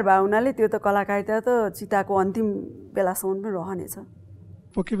कलाकार भए हुनाले त्यो त कलाकारिता त चिताको अन्तिम बेलासम्म पनि रहनेछ।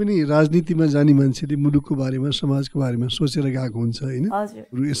 पक्कै पनि राजनीतिमा जाने मान्छेले मुलुकको बारेमा समाजको बारेमा सोचेर गएको हुन्छ होइन,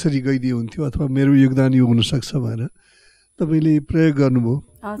 यसरी गइदियो हुन्थ्यो अथवा मेरो योगदान यो हुनसक्छ भनेर तपाईँले प्रयोग गर्नुभयो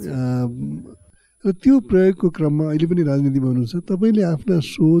र त्यो प्रयोगको क्रममा अहिले पनि राजनीतिमा हुनुहुन्छ। तपाईँले आफ्ना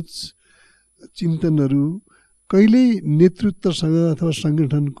सोच चिन्तनहरू कहिल्यै नेतृत्वसँग अथवा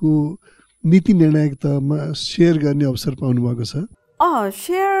सङ्गठनको नीति निर्णायकतामा सेयर गर्ने अवसर पाउनुभएको छ?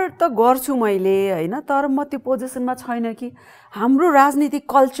 सेयर त गर्छु मैले होइन, तर म त्यो पोजिसनमा छैन कि हाम्रो राजनीतिक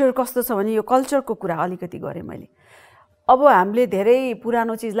कल्चर कस्तो छ भने यो कल्चरको कुरा अलिकति गरेँ मैले। अब हामीले धेरै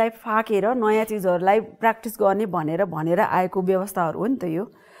पुरानो चिजलाई फाकेर नयाँ चिजहरूलाई प्र्याक्टिस गर्ने भनेर आएको व्यवस्थाहरू हो नि त यो।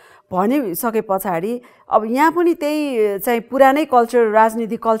 भनिसके पछाडि अब यहाँ पनि त्यही चाहिँ पुरानै कल्चर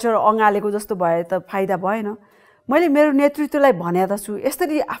राजनीतिक कल्चर अँगालेको जस्तो भए त फाइदा भएन। मैले मेरो नेतृत्वलाई भने त छु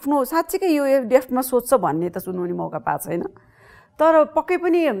यसरी आफ्नो साँच्चीकै यो डेफ्टमा सोध्छ भन्ने त सुन्ने मौका पाएको छैन, तर पक्कै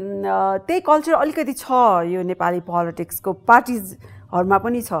पनि त्यही कल्चर अलिकति छ यो नेपाली पोलिटिक्सको पार्टिजहरूमा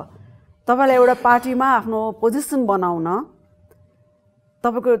पनि छ। तपाईँलाई एउटा पार्टीमा आफ्नो पोजिसन बनाउन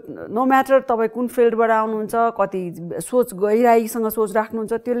तपाईँको नो म्याटर तपाईँ कुन फिल्डबाट आउनुहुन्छ, कति सोच गहिराईसँग सोच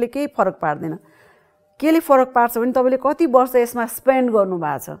राख्नुहुन्छ, त्यसले केही फरक पार्दैन। केले फरक पार्छ भने तपाईँले कति वर्ष यसमा स्पेन्ड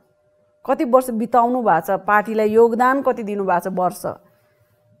गर्नुभएको छ, कति वर्ष बिताउनु भएको छ, पार्टीलाई योगदान कति दिनुभएको छ, वर्ष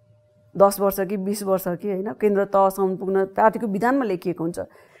 10 वर्ष कि 20 वर्ष कि होइन, केन्द्र तहसम्म पुग्न पार्टीको विधानमा लेखिएको हुन्छ।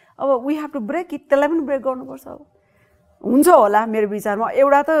 अब we have to brake it, त्यसलाई पनि ब्रेक गर्नुपर्छ। अब हुन्छ होला मेरो विचारमा।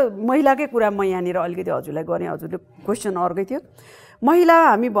 एउटा त महिलाकै कुरा म यहाँनिर अलिकति हजुरलाई गरेँ, हजुरले क्वेसन अर्कै थियो। महिला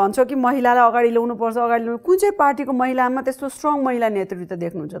हामी भन्छौँ कि महिलालाई अगाडि ल्याउनुपर्छ, अगाडि ल्याउनु, कुन चाहिँ पार्टीको महिलामा त्यस्तो स्ट्रङ महिला नेतृत्व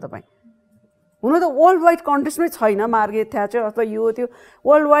देख्नुहुन्छ तपाईँ? हुन त वर्ल्ड वाइड कन्टेक्स्टमै छैन, मार्गरेट थ्याचर अथवा यो त्यो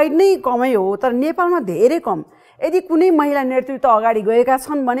वर्ल्ड वाइड नै कमै हो, तर नेपालमा धेरै कम। यदि कुनै महिला नेतृत्व अगाडि गएका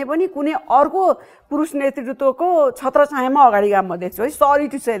छन् भने पनि कुनै अर्को पुरुष नेतृत्वको छत्रछायामा अगाडि गएको म देख्छु है। सरी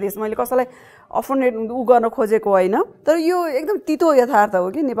टु से दिस, मैले कसैलाई अफोनेट गर्न खोजेको होइन, तर यो एकदम तितो यथार्थ हो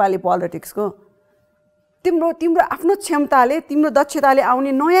कि नेपाली पोलिटिक्सको। तिम्रो आफ्नो क्षमताले तिम्रो दक्षताले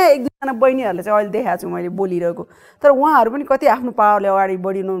आउने नयाँ एक दुईजना बहिनीहरूलाई चाहिँ अहिले देखाएको छु मैले बोलिरहेको, तर उहाँहरू पनि कति आफ्नो पावरले अगाडि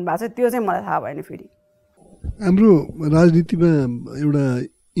बढिनु भएको छ त्यो चाहिँ मलाई थाहा भएन। फेरि हाम्रो राजनीतिमा एउटा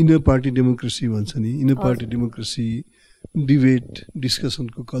इनर पार्टी डेमोक्रेसी भन्छ नि, inner party democracy, debate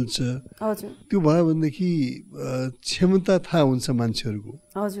डिस्कसनको culture, त्यो भयो भनेदेखि क्षमता थाहा हुन्छ मान्छेहरूको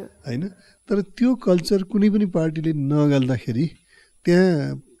होइन, तर त्यो कल्चर कुनै पनि पार्टीले नगाल्दाखेरि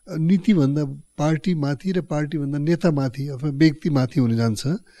त्यहाँ नीतिभन्दा पार्टीमाथि र पार्टीभन्दा नेतामाथि अथवा व्यक्तिमाथि हुन जान्छ।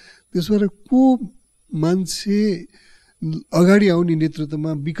 त्यसो भएर को मान्छे अगाडि आउने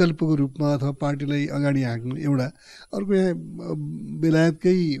नेतृत्वमा विकल्पको रूपमा अथवा पार्टीलाई अगाडि हाँक्नु एउटा, अर्को यहाँ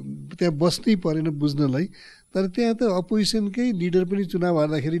बेलायतकै त्यहाँ बस्नै परेन बुझ्नलाई, तर त्यहाँ त अपोजिसनकै लिडर पनि चुनाव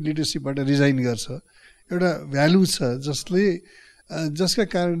हार्दाखेरि लिडरसिपबाट रिजाइन गर्छ। एउटा भ्यालु छ जसका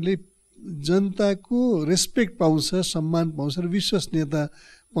कारणले जनताको रेस्पेक्ट पाउँछ, सम्मान पाउँछ र विश्वसनीयता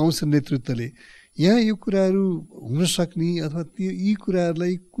पाउँछ नेतृत्वले। यहाँ यो कुराहरू हुन सक्ने अथवा यी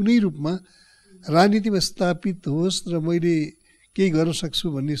कुराहरूलाई कुनै रूपमा राजनीतिमा स्थापित होस् र मैले केही गर्न सक्छु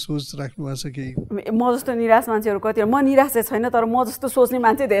भन्ने सोच राख्नु भएको छ केही? म जस्तो निराश मान्छेहरू कति, म निराश चाहिँ छैन, तर म जस्तो सोच्ने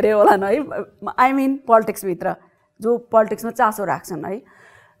मान्छे धेरै होलान् है। आई मिन पोलिटिक्सभित्र जो पोलिटिक्समा चासो राख्छन् है,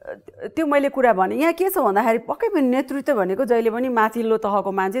 त्यो मैले कुरा भने। यहाँ के छ भन्दाखेरि पक्कै पनि नेतृत्व भनेको जहिले पनि माथिल्लो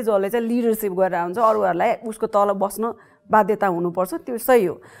तहको मान्छे जसले चाहिँ लिडरसिप गरेर हुन्छ, अरूहरूलाई उसको तल बस्न बाध्यता हुनुपर्छ, त्यो सही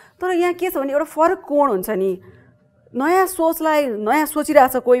हो। तर यहाँ के छ भने एउटा फरक कोण हुन्छ नि, नयाँ सोचलाई नयाँ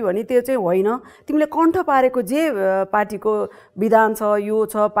सोचिरहेछ कोही भने त्यो चाहिँ होइन। तिमीले कण्ठ पारेको जे पार्टीको विधान छ, यो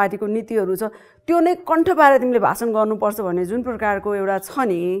छ, पार्टीको नीतिहरू छ, त्यो नै कण्ठ पारेर तिमीले भाषण गर्नुपर्छ भन्ने जुन प्रकारको एउटा छ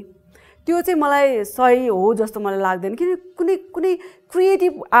नि, त्यो चाहिँ मलाई सही हो जस्तो मलाई लाग्दैन। किन कुनै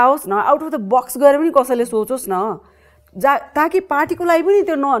क्रिएटिभ आओस् न, आउट अफ द बक्स गरेर पनि कसैले सोचोस् न, ताकि पार्टीको लागि पनि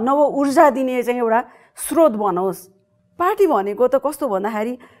त्यो नव ऊर्जा दिने चाहिँ एउटा स्रोत बनोस्। पार्टी भनेको त कस्तो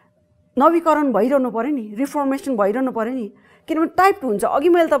भन्दाखेरि नवीकरण भइरहनु पऱ्यो नि, रिफर्मेसन भइरहनु पऱ्यो नि, किनभने टाइप हुन्छ। अघि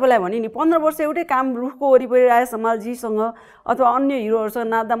मैले तपाईँलाई भने नि 15 वर्ष एउटै काम रुखको वरिपरि राय समालजीसँग अथवा अन्य हिरोहरूसँग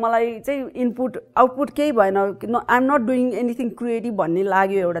नाच्दा मलाई चाहिँ इनपुट आउटपुट केही भएन, I am not doing anything creative भन्ने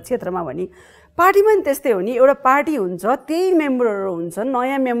लाग्यो एउटा क्षेत्रमा भने। पार्टीमा पनि त्यस्तै हो नि, एउटा पार्टी हुन्छ, त्यही मेम्बरहरू हुन्छन्,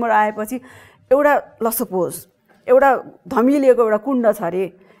 नयाँ मेम्बर आएपछि एउटा ल सपोज एउटा धमिलिएको एउटा कुण्ड छ अरे,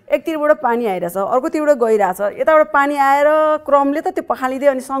 एकतिरबाट पानी आइरहेछ अर्कोतिरबाट गइरहेछ यताबाट पानी आएर क्रमले त त्यो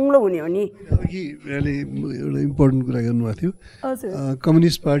पखालिदियो अनि सङ्लो हुने हो नि अघि यहाँले एउटा इम्पोर्टेन्ट कुरा गर्नुभएको थियो हजुर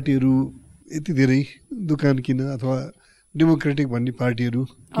कम्युनिस्ट पार्टीहरू यति धेरै दोकान किन अथवा डेमोक्रेटिक भन्ने पार्टीहरू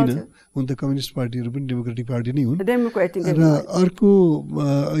किन हुन त कम्युनिस्ट पार्टीहरू पनि डेमोक्रेटिक पार्टी नै हुन् डेमोक्रेटिक र अर्को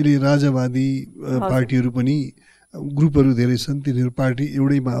अहिले राजावादी पार्टीहरू पनि ग्रुपहरू धेरै छन् तिनीहरू पार्टी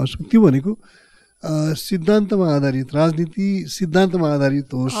एउटैमा आओस् त्यो भनेको सिद्धान्तमा आधारित राजनीति सिद्धान्तमा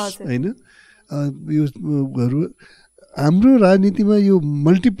आधारित होस् होइन योहरू हाम्रो राजनीतिमा यो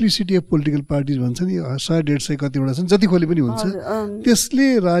मल्टिप्लिसिटी अफ पोलिटिकल पार्टिज भन्छ नि 100-150 कतिवटा छन् जति खोले पनि हुन्छ त्यसले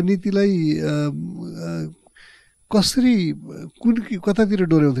राजनीतिलाई कसरी कुन कतातिर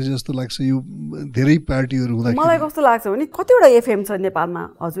डोर्याउँथ्यो जस्तो लाग्छ यो धेरै पार्टीहरू हुँदा मलाई कस्तो लाग्छ भने कतिवटा एफएम छ नेपालमा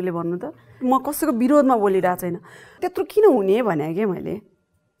हजुरले भन्नु त म कसैको विरोधमा बोलिरहेको छैन त्यत्रो किन हुने भने कि मैले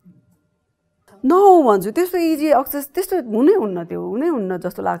नहो भन्छु त्यस्तो इजी एक्सेस त्यस्तो हुनै हुन्न त्यो हुनै हुन्न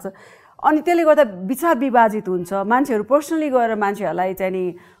जस्तो लाग्छ अनि त्यसले गर्दा विचार विभाजित हुन्छ मान्छेहरू पर्सनली गएर मान्छेहरूलाई चाहिँ नि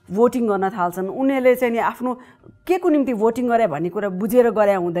भोटिङ गर्न थाल्छन् उनीहरूले चाहिँ नि आफ्नो के को निम्ति भोटिङ गरे भन्ने कुरा बुझेर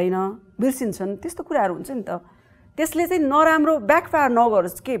गरे हुँदैन बिर्सिन्छन् त्यस्तो कुराहरू हुन्छ नि त त्यसले चाहिँ नराम्रो ब्याकफायर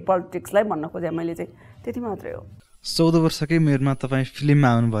नगरोस् के पोलिटिक्सलाई भन्न खोजेँ मैले चाहिँ त्यति मात्रै हो 14 वर्षकै उमेरमा तपाईँ फिल्ममा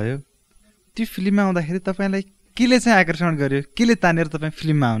आउनुभयो त्यो फिल्ममा आउँदाखेरि तपाईँलाई केले चाहिँ आकर्षण गर्यो केले तानेर तपाईँ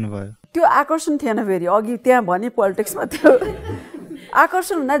फिल्ममा आउनुभयो त्यो आकर्षण थिएन फेरि अघि त्यहाँ भने पोलिटिक्समा त्यो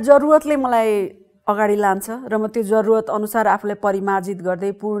आकर्षण हुँदा जरुरतले मलाई अगाडि लान्छ र म त्यो जरुरत अनुसार आफूलाई परिमार्जित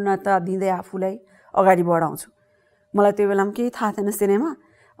गर्दै पूर्णता दिँदै आफूलाई अगाडि बढाउँछु मलाई त्यो बेलामा केही थाहा थिएन सिनेमा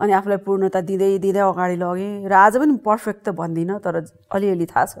अनि आफूलाई पूर्णता दिँदै दिँदै अगाडि लगेँ र आज पनि पर्फेक्ट त भन्दिनँ तर अलिअलि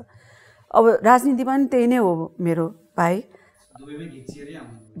थाहा छ अब राजनीतिमा पनि त्यही नै हो मेरो भाइ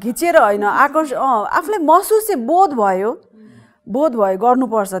घिचेर होइन आफूलाई महसुस चाहिँ बोध भयो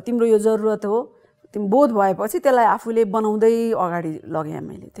गर्नुपर्छ तिम्रो यो जरुरत हो तिमी बोध भएपछि त्यसलाई आफूले बनाउँदै अगाडि लगेँ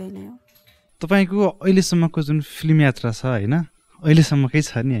मैले त्यही नै हो तपाईँको अहिलेसम्मको जुन फिल्म यात्रा छ होइन अहिलेसम्मकै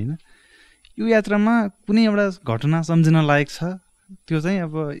छ नि होइन यो यात्रामा कुनै एउटा घटना सम्झिन लायक छ त्यो चाहिँ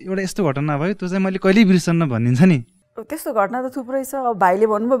अब एउटा यस्तो घटना भयो त्यो चाहिँ मैले कहिल्यै बिर्सन्न भनिन्छ नि त्यस्तो घटना त थुप्रै छ अब भाइले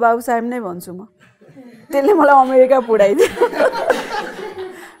भन्नुभयो बाबु साहेब नै भन्छु म त्यसले मलाई अमेरिका पुऱ्याइदियो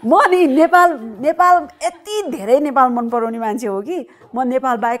म नि नेपाल यति धेरै नेपाल मन पराउने मान्छे हो कि म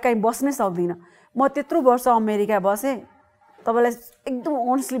नेपाल बाहेक कहीँ बस्नै सक्दिनँ म त्यत्रो वर्ष अमेरिका बसेँ तपाईँलाई एकदम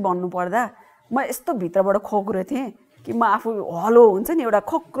अनेस्टली भन्नुपर्दा म यस्तो भित्रबाट खोक्रो थिएँ कि म आफू हलो हुन्छ नि एउटा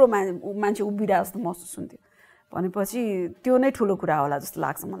खोक्रो मान्छे उभिरहेको जस्तो महसुस हुन्थ्यो भनेपछि त्यो नै ठुलो कुरा होला जस्तो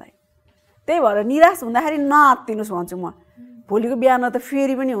लाग्छ मलाई त्यही भएर निराश हुँदाखेरि नआत्तिनुहोस् भन्छु म भोलिको बिहान त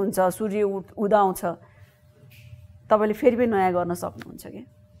फेरि पनि हुन्छ सूर्य उदाउँछ तपाईँले फेरि पनि नयाँ गर्न सक्नुहुन्छ कि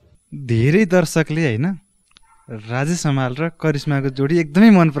धेरै दर्शकले होइन राजेश हमाल र करिश्माको जोडी एकदमै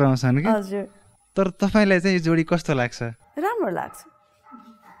मन पराउँछन् कि हजुर तर तपाईँलाई चाहिँ यो जोडी कस्तो लाग्छ राम्रो लाग्छ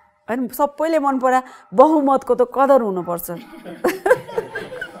होइन सबैले मन परा बहुमतको त कदर हुनुपर्छ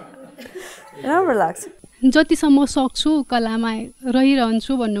राम्रो लाग्छ जतिसम्म सक्छु कलामा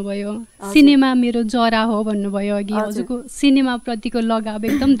रहिरहन्छु भन्नुभयो सिनेमा मेरो जरा हो भन्नुभयो अघि हजुरको सिनेमाप्रतिको लगाव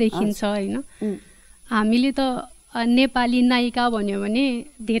एकदम देखिन्छ होइन हामीले त नेपाली नायिका भन्यो भने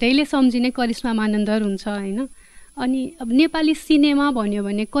धेरैले सम्झिने करिश्मा मानन्दर हुन्छ होइन अनि अब नेपाली सिनेमा भन्यो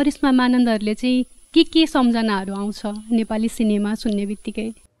भने करिश्मा मानन्दरले चाहिँ के सम्झनाहरू आउँछ नेपाली सिनेमा सुन्ने बित्तिकै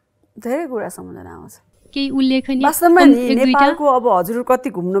धेरै कुरा सम्झना आउँछ केही उल्लेखनीय वास्तवमा नेपालको अब हजुर कति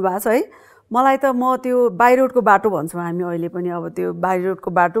घुम्नु भएको छ है मलाई त म त्यो बाई रोडको बाटो भन्छौँ हामी अहिले पनि अब त्यो बाई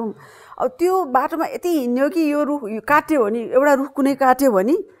रोडको बाटो अब त्यो बाटोमा यति हिँड्यो कि यो रुख काट्यो भने एउटा रुख कुनै काट्यो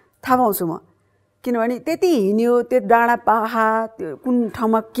भने थाहा पाउँछु म किनभने त्यति हिँड्यो त्यो डाँडा पाहा त्यो कुन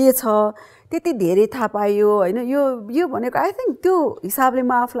ठाउँमा के छ त्यति धेरै थाहा पाइयो होइन यो भनेको आई थिङ्क त्यो हिसाबले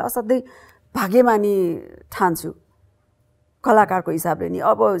म आफूलाई असाध्यै भाग्यमानी ठान्छु कलाकारको हिसाबले नि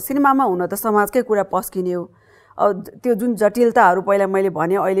अब सिनेमामा हुन त समाजकै कुरा पस्किने हो अब त्यो जुन जटिलताहरू पहिला मैले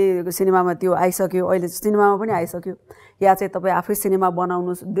भने अहिले सिनेमामा त्यो आइसक्यो अहिले सिनेमामा पनि आइसक्यो या चाहिँ तपाईँ आफै सिनेमा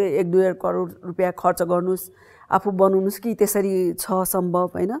बनाउनुहोस् 1-2 करोड रुपियाँ खर्च गर्नुहोस् आफू बनाउनुहोस् कि त्यसरी छ सम्भव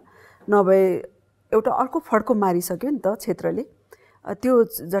होइन नभए एउटा अर्को फड्को मारिसक्यो नि त क्षेत्रले त्यो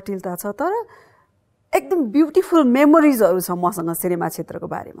जटिलता छ तर एकदम ब्युटिफुल मेमोरिजहरू छ मसँग सिनेमा क्षेत्रको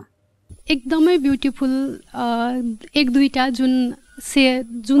बारेमा एकदमै ब्युटिफुल 1-2टा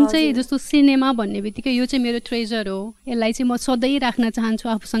जुन चाहिँ जस्तो सिनेमा भन्ने बित्तिकै यो चाहिँ मेरो ट्रेजर हो यसलाई चाहिँ म सधैँ राख्न चाहन्छु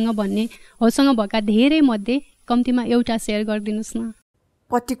आफूसँग भन्ने होसँग भएका धेरै मध्ये कम्तीमा एउटा सेयर गरिदिनुहोस् न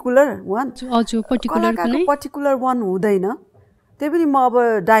पर्टिकुलर वान हजुर पर्टिकुलर वान हुँदैन त्यही पनि म अब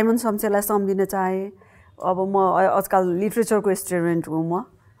डायमन्ड शमशेरलाई सम्झिन चाहेँ अब म आजकल लिटरेचरको स्टुडेन्ट हुँ म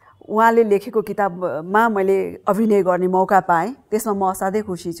उहाँले लेखेको किताबमा मैले अभिनय गर्ने मौका पाएँ त्यसमा म असाध्यै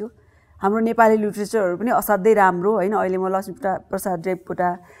खुसी छु हाम्रो नेपाली लिटरेचरहरू पनि असाध्यै राम्रो होइन। अहिले म लक्ष्मी प्रसाद देवकोटा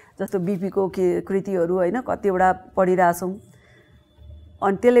जस्तो बिपीको कृतिहरू होइन कतिवटा पढिरहेछौँ।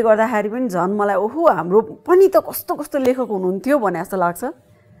 अनि त्यसले गर्दाखेरि पनि झन् मलाई ओहो हाम्रो पनि त कस्तो कस्तो लेखक हुनुहुन्थ्यो भने जस्तो लाग्छ।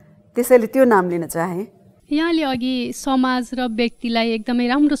 त्यसैले त्यो नाम लिन चाहेँ। यहाँले अघि समाज र व्यक्तिलाई एकदमै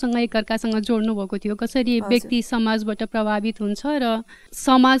राम्रोसँग एकअर्कासँग जोड्नु भएको थियो। कसरी व्यक्ति समाजबाट प्रभावित हुन्छ र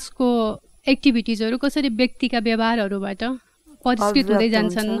समाजको एक्टिभिटिजहरू कसरी व्यक्तिका व्यवहारहरूबाट परिष्कृत हुँदै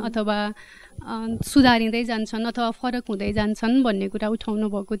जान्छन् अथवा सुधारिँदै जान्छन् अथवा फरक हुँदै जान्छन् भन्ने कुरा उठाउनु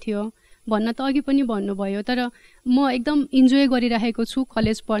भएको थियो। भन्न त अघि पनि भन्नुभयो, तर म एकदम इन्जोय गरिरहेको छु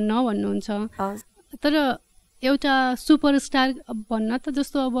कलेज पढ्न भन्नुहुन्छ। तर एउटा सुपरस्टार भन्न त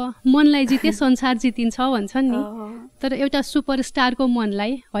जस्तो अब मनलाई जिते संसार जितिन्छ भन्छन् नि, तर एउटा सुपरस्टारको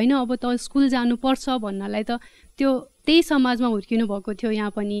मनलाई होइन अब त स्कुल जानुपर्छ भन्नलाई त त्यो त्यही समाजमा हुर्किनु भएको थियो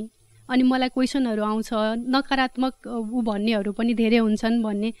यहाँ पनि। अनि मलाई क्वेसनहरू आउँछ, नकारात्मक भन्नेहरू पनि धेरै हुन्छन्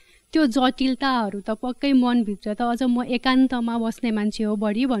भन्ने, त्यो जटिलताहरू त पक्कै मनभित्र त अझ म एकान्तमा बस्ने मान्छे हो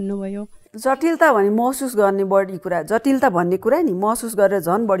बढी भन्नुभयो। जटिलता भने महसुस गर्ने बढी कुरा, जटिलता भन्ने कुरा नि महसुस गरेर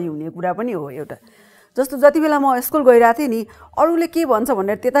झन् बढी हुने कुरा पनि हो एउटा। जस्तो जति बेला म स्कुल गइरहेको थिएँ नि, अरूले के भन्छ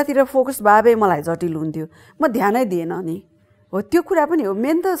भनेर त्यतातिर फोकस भए मलाई जटिल हुन्थ्यो, म ध्यानै दिएन नि। हो त्यो कुरा पनि हो।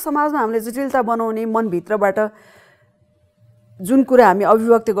 मेन त समाजमा हामीले जटिलता बनाउने मनभित्रबाट जुन कुरा हामी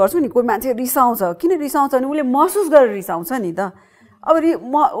अभिव्यक्त गर्छौँ नि, कोही मान्छे रिसाउँछ, किन रिसाउँछ भने उसले महसुस गरेर रिसाउँछ नि त। अब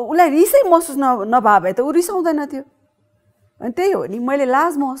उसलाई रिसै महसुस नभए भए त ऊ रिसाउँदैन थियो। अनि त्यही हो नि, मैले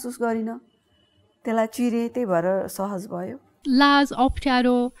लाज महसुस गरिनँ, त्यसलाई चिरेँ, त्यही भएर सहज भयो। लाज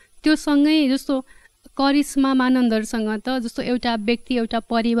अप्ठ्यारो त्यो सँगै जस्तो करिश्मा मानन्दरसँग त जस्तो एउटा व्यक्ति एउटा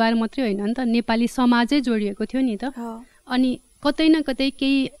परिवार मात्रै होइन नि त, नेपाली समाजै जोडिएको थियो नि त। अनि कतै न कतै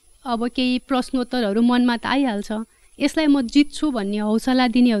केही प्रश्नोत्तरहरू मनमा त आइहाल्छ, यसलाई म जित्छु भन्ने हौसला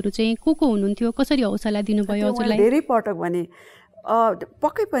दिनेहरू चाहिँ को हुनुहुन्थ्यो, कसरी हौसला दिनुभयो हजुरलाई? धेरै पटक भने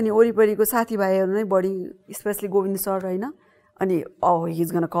पक्कै पनि वरिपरिको साथीभाइहरू नै बढी, स्पेसली गोविन्द सर होइन। अनि he is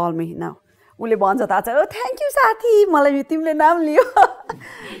gun call me now, उसले भन्छ थाहा छ, थ्याङ्क यू साथी, मलाई तिमीले नाम लियो।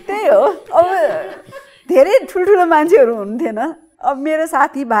 त्यही हो। अब धेरै ठुल्ठुलो मान्छेहरू हुन्थेन, अब मेरो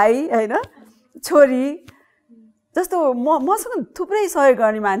साथी भाइ होइन, छोरी जस्तो मसँग थुप्रै सहयोग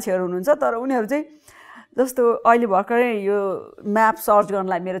गर्ने मान्छेहरू हुनुहुन्छ। तर उनीहरू चाहिँ जस्तो अहिले भर्खरै यो म्याप सर्च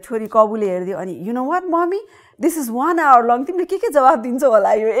गर्नलाई मेरो छोरी कबुले हेरिदियो, अनि you know what mummy, this is 1 our long, तिमीले के जवाब दिन्छौ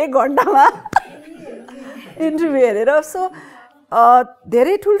होला यो 1 घन्टामा इन्टरभ्यू हेरेर। सो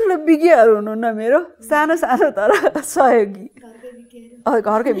धेरै ठुल्ठुलो विज्ञहरू हुनुहुन्न मेरो, सानो सानो तर सहयोगी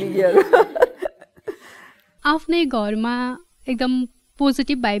घरकै विज्ञहरू। आफ्नै घरमा एकदम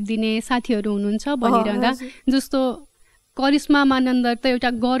पोजिटिभ भाइब दिने साथीहरू हुनुहुन्छ भनिरहँदा, जस्तो करिश्मा मानन्दर त एउटा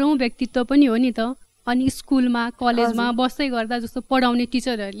गरौँ व्यक्तित्व पनि हो नि त। अनि स्कुलमा कलेजमा बस्दै गर्दा जस्तो पढाउने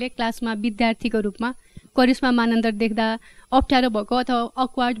टिचरहरूले क्लासमा विद्यार्थीको रूपमा करिश्मा मानन्दर देख्दा अप्ठ्यारो भएको अथवा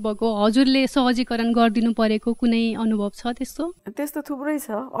अक्वार्ड भएको हजुरले सहजीकरण गरिदिनु परेको कुनै अनुभव छ त्यस्तो? त्यस्तो थुप्रै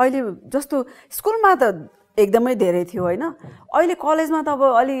छ। अहिले जस्तो स्कुलमा त एकदमै धेरै थियो होइन। अहिले कलेजमा त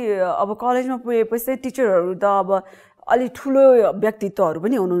अब कलेजमा पुगेपछि टिचरहरू त अब अलि ठुलो व्यक्तित्वहरू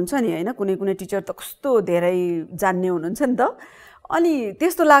पनि हुनुहुन्छ नि होइन। कुनै कुनै टिचर त कस्तो धेरै जान्ने हुनुहुन्छ नि त। अनि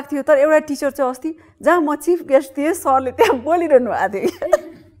त्यस्तो लाग्थ्यो। तर एउटा टिचर चाहिँ अस्ति जहाँ म चिफ गेस्ट थिएँ, सरले त्यहाँ बोलिरहनु भएको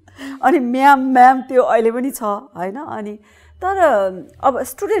थियो अनि म्याम त्यो अहिले पनि छ होइन। अनि तर अब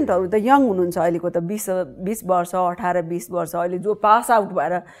स्टुडेन्टहरू त यङ हुनुहुन्छ अहिलेको त 20 वर्ष 18-20 वर्ष अहिले जो पास आउट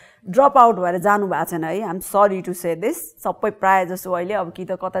भएर ड्रप आउट भएर जानु भएको छैन है। I'm sorry to say this, सबै प्रायः जसो अहिले अब कि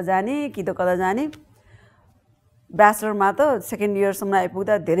त कता जाने ब्याचलरमा त 2nd इयरसम्म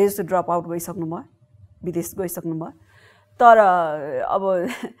आइपुग्दा धेरै जस्तो ड्रप आउट भइसक्नु भयो, विदेश गइसक्नु भयो। तर अब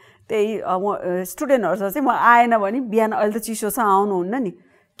त्यही स्टुडेन्टहरूसँग चाहिँ म आएन भने बिहान अहिले त चिसो छ आउनुहुन्न नि,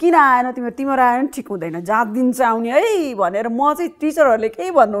 किन आएन तिम्रो आएन ठिक हुँदैन, जात दिन चाहिँ आउने है भनेर म चाहिँ टिचरहरूले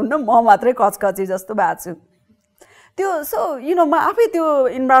केही भन्नुहुन्न, म मात्रै कचकची जस्तो भएको छु त्यो। सो म आफै त्यो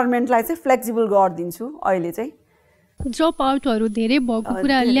इन्भाइरोमेन्टलाई चाहिँ फ्लेक्सिबल गरिदिन्छु। अहिले चाहिँ ड्रप आउटहरू धेरै भएको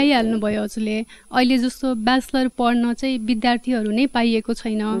कुरा ल्याइहाल्नु भयो हजुरले। अहिले जस्तो ब्याचलर पढ्न चाहिँ विद्यार्थीहरू नै पाइएको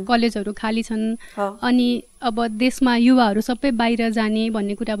छैन, कलेजहरू खाली छन्। अनि अब देशमा युवाहरू सबै बाहिर जाने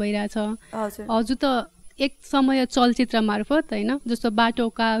भन्ने कुरा भइरहेछ। हजुर त एक समय चलचित्र मार्फत होइन जस्तो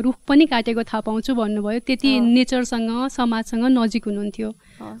बाटोका रुख पनि काटेको थाहा पाउँछु भन्नुभयो, त्यति नेचरसँग समाजसँग नजिक हुनुहुन्थ्यो।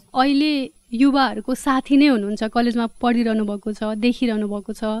 अहिले युवाहरूको साथी नै हुनुहुन्छ, कलेजमा पढिरहनु भएको छ, देखिरहनु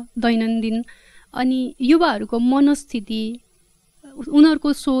भएको छ दैनन्दिन। अनि युवाहरूको मनस्थिति, उनीहरूको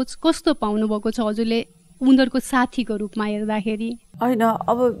सोच कस्तो पाउनु भएको छ हजुरले उनीहरूको साथीको रूपमा हेर्दाखेरि? होइन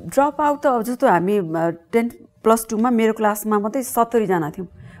अब ड्रप आउट त अब जस्तो हामी 10+2 मा मेरो क्लासमा मात्रै 70 जना थियौँ,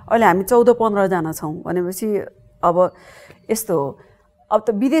 अहिले हामी 14-15 जना छौँ भनेपछि अब यस्तो हो। अब त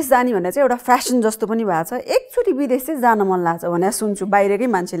विदेश जाने भने चाहिँ एउटा फ्यासन जस्तो पनि भएको छ एकचोटि विदेश चाहिँ जान मन लाग्छ भनेर सुन्छु बाहिरकै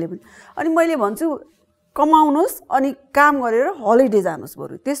मान्छेले पनि अनि मैले भन्छु कमाउनुहोस् अनि काम गरेर हलिडे जानुहोस्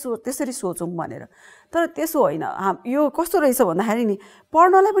बरु त्यसरी सोचौँ भनेर तर त्यसो होइन यो कस्तो रहेछ भन्दाखेरि नि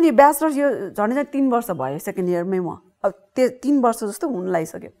पढ्नलाई पनि ब्याचलर्स यो झन्डै 3 वर्ष भयो सेकेन्ड इयरमै म अब 3 वर्ष जस्तो हुन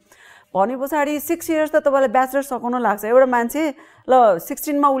लागिसक्यो भने पछाडि 6 इयर्स त तपाईँलाई ब्याचलर्स सकाउन लाग्छ एउटा मान्छे ल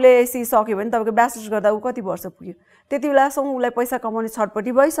 16 मा उसले एससी सक्यो भने तपाईँको ब्याचलर्स गर्दा ऊ कति वर्ष पुग्यो त्यति बेलासम्म उसलाई पैसा कमाउने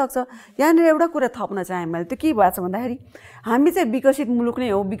छटपट्टि भइसक्छ यहाँनिर एउटा कुरा थप्न चाहेँ मैले त्यो के भएको छ भन्दाखेरि हामी चाहिँ विकसित मुलुक नै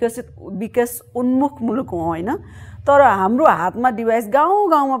हो विकास उन्मुख मुलुक हो होइन तर हाम्रो हातमा डिभाइस गाउँ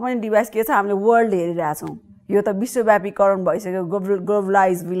गाउँमा पनि डिभाइस के छ हामीले वर्ल्ड हेरिरहेछौँ यो त विश्वव्यापीकरण भइसक्यो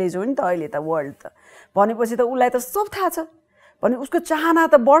ग्लोबलाइज भिलेज हो नि त अहिले त वर्ल्ड त भनेपछि त उसलाई त सब थाहा छ भने उसको चाहना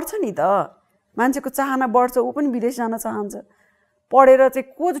त बढ्छ नि त मान्छेको चाहना बढ्छ ऊ पनि विदेश जान चाहन्छ पढेर चाहिँ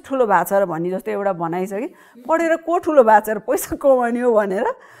को ठुलो भएको छ र भन्ने जस्तो एउटा भनाइ छ कि पढेर को ठुलो भएको छ र पैसा कमाउने हो भनेर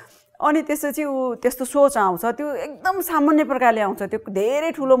अनि त्यसपछि ऊ त्यस्तो सोच आउँछ त्यो एकदम सामान्य प्रकारले आउँछ त्यो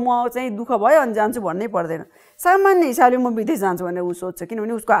धेरै ठुलो म चाहिँ दुःख भयो अनि जान्छु भन्नै पर्दैन सामान्य हिसाबले म विदेश जान्छु भनेर ऊ सोच्छ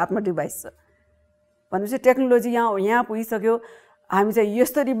किनभने उसको हातमा डिभाइस छ भनेपछि टेक्नोलोजी यहाँ पुगिसक्यो हामी चाहिँ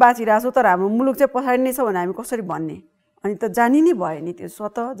यसरी बाँचिरहेको छौँ तर हाम्रो मुलुक चाहिँ पछाडि नै छ भने हामी कसरी भन्ने अनि त जानी नै भयो नि त्यो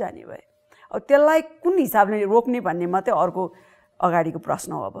स्वतः जाने भयो अब त्यसलाई कुन हिसाबले रोक्ने भन्ने मात्रै अर्को अगाडिको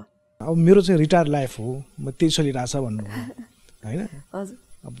प्रश्न हो अब मेरो चाहिँ रिटायर लाइफ हो म त्यही चलिरहेछ भन्नु होइन हजुर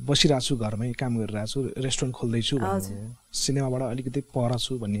अब बसिरहेको छु घरमै काम गरिरहेको छु रेस्टुरेन्ट खोल्दैछु भन्नु सिनेमाबाट अलिकति पर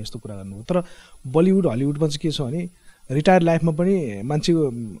छु भन्ने यस्तो कुरा गर्नुभयो तर बलिउड हलिउडमा चाहिँ के छ भने रिटायर लाइफमा पनि मान्छेको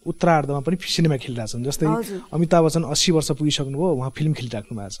उत्तरार्धमा पनि सिनेमा खेलिरहेछन् जस्तै अमिताभ बच्चन 80 वर्ष पुगिसक्नुभयो उहाँ फिल्म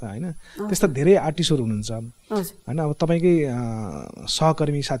खेलिराख्नु भएको छ होइन त्यस्ता धेरै आर्टिस्टहरू हुनुहुन्छ होइन अब तपाईँकै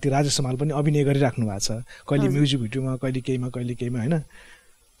सहकर्मी साथी राजेश समाल पनि अभिनय गरिराख्नु भएको छ कहिले म्युजिक भिडियोमा कहिले केहीमा होइन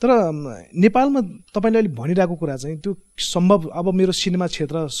तर नेपालमा तपाईँले अहिले भनिरहेको कुरा चाहिँ त्यो सम्भव अब मेरो सिनेमा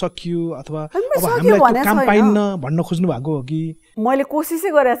क्षेत्र सकियो अथवा अब हामीलाई त्यो काम पाइन्न भन्न खोज्नु भएको हो कि मैले कोसिसै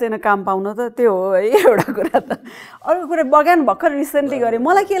गरेको छैन काम पाउन त त्यो हो है एउटा कुरा त अर्को कुरा बगान भर्खर रिसेन्टली गरेँ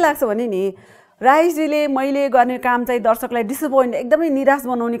मलाई के लाग्छ भने नि राईजीले मैले गर्ने काम चाहिँ दर्शकलाई डिसपोइन्ट एकदमै निराश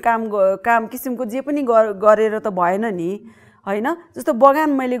बनाउने काम किसिमको जे पनि गरेर त भएन नि होइन जस्तो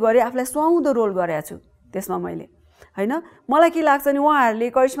बगान मैले गरेँ आफूलाई सुहाउँदो रोल गरेको छु त्यसमा मैले होइन मलाई के लाग्छ नि उहाँहरूले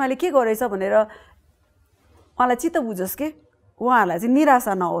करिश्माले के गरेछ भनेर मलाई चित्त बुझोस् के उहाँहरूलाई चाहिँ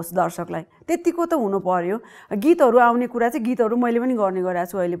निराशा नहोस् दर्शकलाई त्यतिको त हुनु पर्यो गीतहरू आउने कुरा चाहिँ गीतहरू मैले पनि गर्ने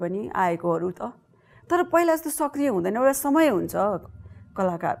गरेको छु अहिले पनि आएकोहरू त तर पहिला जस्तो सक्रिय हुँदैन एउटा समय हुन्छ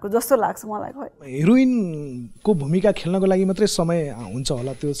कलाकारको जस्तो लाग्छ मलाई हिरोइनको भूमिका खेल्नको लागि मात्रै समय हुन्छ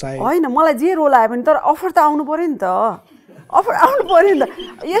होला त्यो सायद होइन मलाई जे रोल आयो भने तर अफर त आउनु पर्यो नि त अफर आउनु पर्यो नि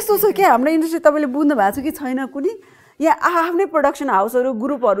त यस्तो छ कि हाम्रो इन्डस्ट्री तपाईँले बुझ्नु भएको छ कि छैन कुनै यहाँ आफ्नै प्रोडक्सन हाउसहरू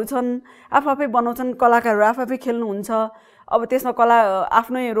ग्रुपहरू छन् आफै बनाउँछन् कलाकारहरू आफै खेल्नुहुन्छ अब त्यसमा कला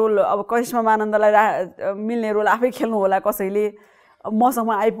आफ्नै रोल अब करिश्मा मानन्दलाई मिल्ने रोल आफै खेल्नु होला कसैले मसँग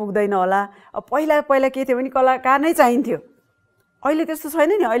आइपुग्दैन होला अब पहिला के थियो भने कलाकार नै चाहिन्थ्यो अहिले त्यस्तो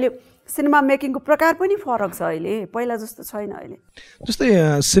छैन नि अहिले सिनेमा मेकिङको प्रकार पनि फरक छ अहिले पहिला जस्तो छैन अहिले जस्तै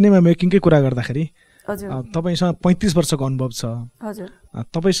सिनेमा मेकिङकै कुरा गर्दाखेरि हजुर तपाईसँग 35 वर्षको अनुभव छ हजुर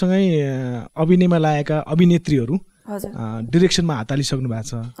तपाईसँगै अभिनयमा लागेका अभिनेत्रीहरू हजुर डिरेक्सनमा हात हालिसक्नु भएको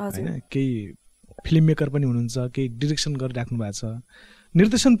छ हैन केही फिल्म मेकर पनि हुनुहुन्छ केही डिरेक्सन गरिराख्नु भएको छ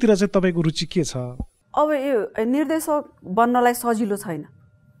निर्देशनतिर चाहिँ तपाईको रुचि के छ अब यो निर्देशक बन्नलाई सजिलो छैन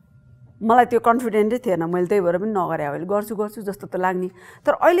मलाई त्यो कन्फिडेन्टै थिएन मैले त्यही भएर पनि नगरे अहिले गर्छु जस्तो त लाग्ने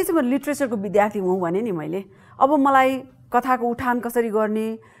तर अहिले चाहिँ म लिटरेचरको विद्यार्थी हुँ भने नि मैले अब मलाई कथाको उठान कसरी गर्ने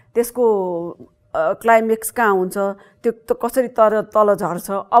त्यसको क्लाइमेक्स कहाँ हुन्छ त्यो कसरी तल झर्छ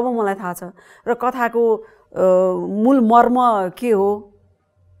अब मलाई थाहा छ र कथाको मूल मर्म के हो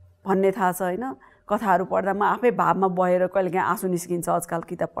भन्ने थाहा छ होइन कथाहरू पढ्दा म आफै भावमा बहेर कहिलेकाहीँ आँसु निस्किन्छ आजकल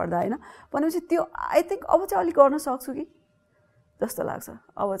किताब पढ्दा होइन भनेपछि त्यो आई थिङ्क अब चाहिँ अलिक गर्न सक्छु कि जस्तो लाग्छ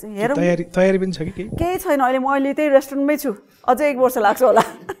अब चाहिँ हेरौँ तयारी पनि छ कि केही छैन अहिले म अहिले त्यही रेस्टुरेन्टमै छु अझै 1 वर्ष लाग्छ होला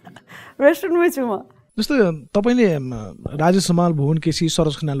रेस्टुरेन्टमै छु म जस्तो तपाईँले राजेश समाल भुवन केसी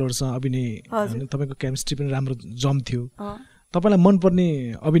सरोज खनालहरूसँग अभिनय तपाईँको केमिस्ट्री पनि राम्रो जम्थ्यो तपाईँलाई मनपर्ने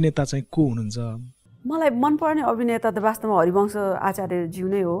अभिनेता चाहिँ को हुनुहुन्छ मलाई मनपर्ने अभिनेता त वास्तवमा हरिवंश आचार्यज्यू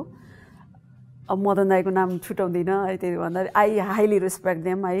नै हो अब मदन दाईको नाम छुटाउँदिनँ है त्यही भन्दा आई हाइली रेस्पेक्ट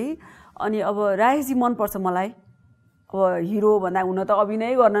देम है अनि अब राजेशजी मनपर्छ मलाई अब हिरो भन्दा हुन त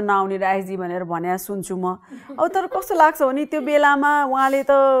अभिनय गर्न नआउने राजेशजी भनेर भने सुन्छु म अब तर कस्तो लाग्छ भने त्यो बेलामा उहाँले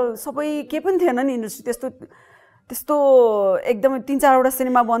त सबै के पनि थिएन नि इन्डस्ट्री त्यस्तो एकदमै 3-4 वटा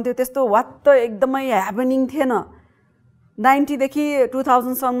सिनेमा बन्थ्यो त्यस्तो वात्त एकदमै ह्यापनिङ थिएन 90 देखि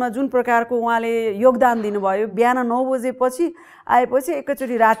 2000 सम्ममा जुन प्रकारको उहाँले योगदान दिनुभयो बिहान 9 बजेपछि आएपछि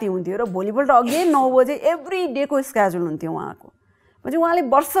एकैचोटि राति हुन्थ्यो र भोलिपल्ट अगेन 9 बजे एभ्री डेको स्केड्युल हुन्थ्यो उहाँको चाहिँ उहाँले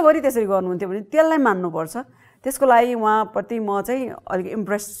वर्षभरि त्यसरी गर्नुहुन्थ्यो भने त्यसलाई मान्नुपर्छ। त्यसको लागि उहाँप्रति म चाहिँ अलिक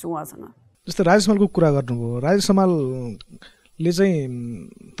इम्प्रेस छु उहाँसँग। जस्तै राजेश हमालको कुरा गर्नुभयो, राजेश हमालले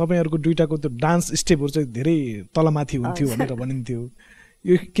चाहिँ तपाईँहरूको दुईटाको त्यो डान्स स्टेपहरू चाहिँ धेरै तलमाथि हुन्थ्यो भनेर भनिन्थ्यो,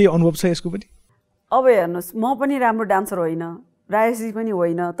 यो केही अनुभव छ यसको पनि? अब हेर्नुहोस्, म पनि राम्रो डान्सर होइन, राजेशजी पनि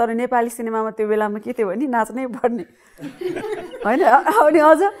होइन, तर नेपाली सिनेमामा त्यो बेलामा के थियो भने नाच्नै पर्ने होइन। अनि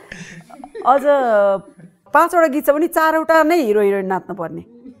अझ 5वटा गीत छ भने 4वटा नै हिरो हिरोइन नाच्नु पर्ने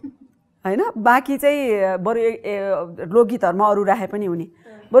होइन। बाँकी चाहिँ बरु लोकगीतहरूमा अरू राखे पनि हुने,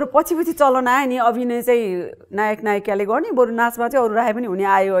 बरु पछि चलन आयो नि अभिनय चाहिँ नायक नायिकाले गर्ने, बरु नाचमा चाहिँ अरू राखे पनि हुने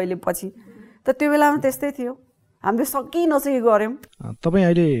आयो अहिले पछि। त त्यो बेलामा त्यस्तै थियो, हामीले सकि नसकि गऱ्यौँ। तपाईँ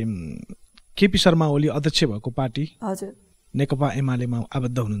अहिले केपी शर्मा ओली अध्यक्ष भएको पार्टी हजुर नेकपा एमालेमा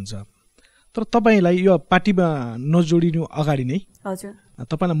आबद्ध हुनुहुन्छ, तर तपाईँलाई यो पार्टीमा नजोडिनु अगाडि नै हजुर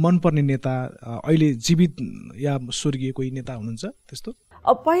तपाईँलाई मनपर्ने नेता अहिले जीवित या स्वर्गीय कोही नेता हुनुहुन्छ त्यस्तो?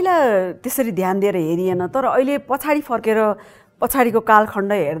 अब पहिला त्यसरी ध्यान दिएर हेरिएन, तर अहिले पछाडि फर्केर पछाडिको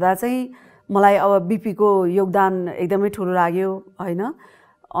कालखण्ड हेर्दा चाहिँ मलाई अब बिपीको योगदान एकदमै ठुलो लाग्यो होइन।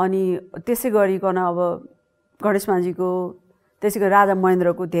 अनि त्यसै गरिकन अब गणेश माझीको, त्यसै गरी राजा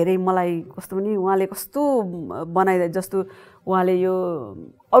महेन्द्रको धेरै मलाई कस्तो पनि उहाँले कस्तो बनाइदिए, जस्तो उहाँले यो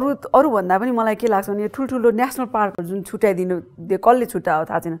अरूभन्दा पनि मलाई के लाग्छ भने यो ठुल्ठुलो नेसनल पार्कहरू जुन छुट्याइदिनु कसले छुट्यायो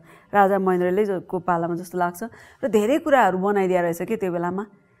थाहा छैन, राजा महेन्द्रले को पालामा जस्तो लाग्छ। र धेरै कुराहरू बनाइदिए रहेछ कि त्यो बेलामा।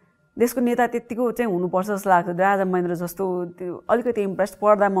 देशको नेता त्यत्तिको चाहिँ हुनुपर्छ जस्तो लाग्छ, राजा महेन्द्र जस्तो। त्यो अलिकति इम्प्रेस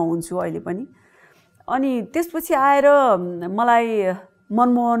पर्दा म हुन्छु अहिले पनि। अनि त्यसपछि आएर मलाई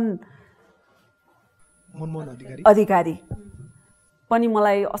मनमोहन अधिकारी पनि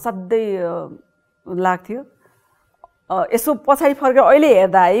मलाई असाध्यै लाग्थ्यो। यसो पछाडि फर्केर अहिले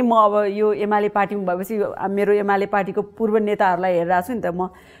हेर्दा है, म अब यो एमाले पार्टीमा भएपछि मेरो एमाले पार्टीको पूर्व नेताहरूलाई हेरिरहेको छु नि त।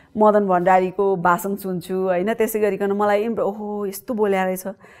 म मदन भण्डारीको भाषण सुन्छु होइन, त्यसै गरिकन मलाई ओहो यस्तो बोल्या रहेछ,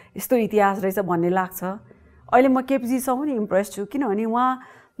 यस्तो इतिहास रहेछ भन्ने लाग्छ। अहिले म केपीजीसँग पनि इम्प्रेस छु, किनभने उहाँ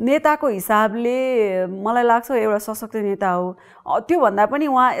नेताको हिसाबले मलाई लाग्छ एउटा सशक्त नेता हो। त्योभन्दा पनि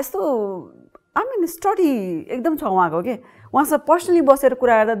उहाँ यस्तो स्टडी एकदम छ उहाँको के। उहाँसँग पर्सनली बसेर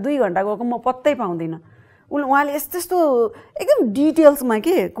कुरा गर्दा 2 घन्टा गएको म पत्तै पाउँदिनँ। उहाँले यस्तो एकदम डिटेल्समा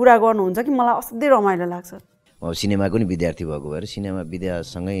के कुरा गर्नुहुन्छ कि मलाई असाध्यै रमाइलो लाग्छ। सिनेमाको नि विद्यार्थी भएको भएर सिनेमा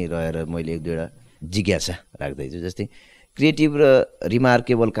विद्यासँगै रहेर मैले 1-2वटा जिज्ञासा राख्दैछु। जस्तै क्रिएटिभ र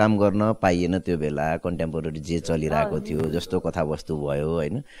रिमार्केबल काम गर्न पाइएन त्यो बेला, कन्टेम्पोरेरी जे चलिरहेको थियो, जस्तो कथावस्तु भयो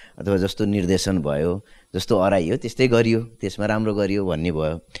होइन, अथवा जस्तो निर्देशन भयो, जस्तो अराइयो त्यस्तै गरियो, त्यसमा राम्रो गरियो भन्ने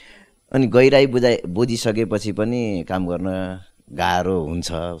भयो। अनि गहिराई बुझिसकेपछि पनि काम गर्न गाह्रो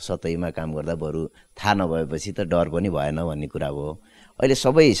हुन्छ, सतैमा काम गर्दा बरु थाहा नभएपछि त डर पनि भएन भन्ने कुरा भयो। अहिले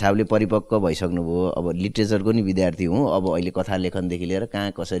सबै हिसाबले परिपक्व भइसक्नुभयो, अब लिट्रेचरको नि विद्यार्थी हुँ, अब अहिले कथा लेखनदेखि लिएर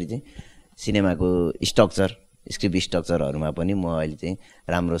कहाँ कसरी चाहिँ सिनेमाको स्ट्रक्चर, स्क्रिप्ट स्ट्रक्चरहरूमा पनि म अहिले चाहिँ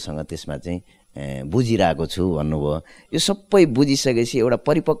राम्रोसँग त्यसमा चाहिँ बुझिरहेको छु भन्नुभयो। यो सबै बुझिसकेपछि एउटा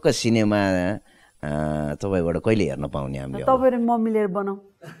परिपक्व सिनेमा तपाईँबाट कहिले हेर्न पाउने हामीले? तपाईँ र म मिलेर बनाऊ।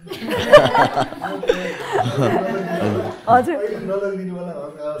 हजुर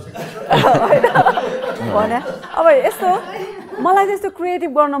भने अब यस्तो मलाई त्यस्तो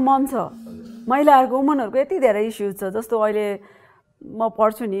क्रिएटिभ गर्न मन छ। महिलाहरूको वुमनहरूको यति धेरै इस्युज छ, जस्तो अहिले म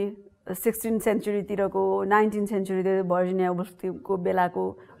पढ्छु नि 16th सेन्चुरीतिरको 19th सेन्चुरीतिर भर्जिनिया वुल्फको बेलाको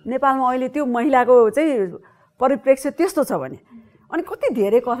नेपालमा अहिले त्यो महिलाको चाहिँ परिप्रेक्ष्य त्यस्तो छ भने, अनि कति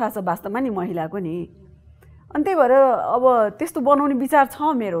धेरै कथा छ वास्तवमा नि महिलाको नि। अनि त्यही भएर अब त्यस्तो बनाउने विचार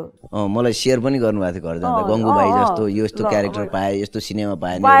छ मेरो। मलाई सेयर पनि गर्नुभएको थियो घर जाँदा, गङ्गुबाई जस्तो यस्तो क्यारेक्टर पाए, यस्तो सिनेमा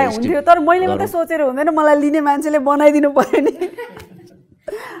पाए हुन्थ्यो, तर मैले मात्रै सोचेर हुँदैन, मलाई लिने मान्छेले बनाइदिनु पर्यो नि।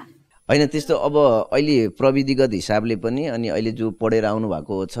 होइन त्यस्तो अब अहिले प्रविधिगत हिसाबले पनि अनि अहिले जो पढेर आउनु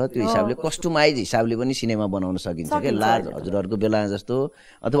भएको छ त्यो हिसाबले कस्टमाइज हिसाबले पनि सिनेमा बनाउन सकिन्छ क्या। लार्ज हजुरहरूको बेला जस्तो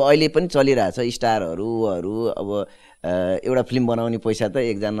अथवा अहिले पनि चलिरहेछ स्टारहरू अब एउटा फिल्म बनाउने पैसा त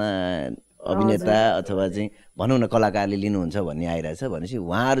एकजना अभिनेता अथवा चाहिँ भनौँ न कलाकारले लिनुहुन्छ भन्ने आइरहेछ। भनेपछि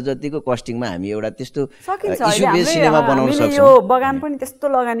उहाँहरू जतिको कस्टिङमा हामी एउटा त्यस्तो इस्यु बेस सिनेमा बनाउन सक्छौँ। यो बगान पनि त्यस्तो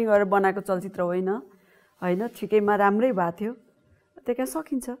लगानी गरेर बनाएको चलचित्र होइन होइन, ठिकैमा राम्रै भएको थियो, त्यही कारण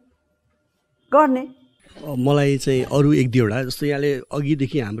सकिन्छ गर्ने। मलाई चाहिँ अरू 1-2वटा जस्तो यहाँले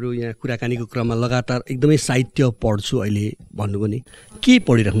अघिदेखि हाम्रो यहाँ कुराकानीको क्रममा लगातार एकदमै साहित्य पढ्छु अहिले भन्नुभयो नि, के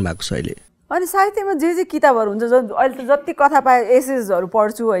पढिराख्नु भएको छ अहिले? अनि साहित्यमा जे किताबहरू हुन्छ, अहिले त जति कथा पाए एसेजहरू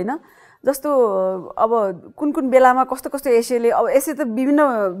पढ्छु होइन। जस्तो अब कुन बेलामा कस्तो एसेले, अब एसे त विभिन्न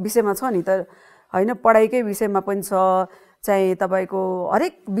विषयमा छ नि त होइन, पढाइकै विषयमा पनि छ, चाहिँ तपाईँको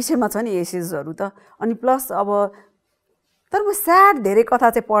हरेक विषयमा छ नि एसेजहरू त। अनि प्लस अब तर म स्याड धेरै कथा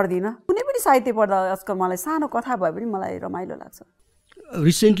चाहिँ पढ्दिनँ, कुनै पनि साहित्य पढ्दा आजकल मलाई सानो कथा भए पनि मलाई रमाइलो लाग्छ।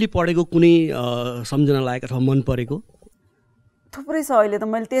 रिसेन्टली पढेको कुनै सम्झना लायक अथवा मन परेको? थुप्रै छ अहिले त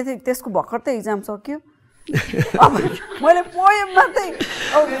मैले त्यसको भर्खर त इक्जाम सक्यो अब मैले पोएममा चाहिँ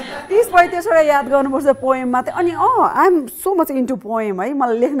 30-35वटा याद गर्नुपर्छ पोएममा चाहिँ अनि I am so much into poem है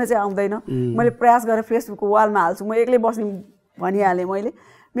मलाई लेख्न चाहिँ आउँदैन मैले प्रयास गरेर फेसबुकको वालमा हाल्छु म एक्लै बस्ने भनिहालेँ मैले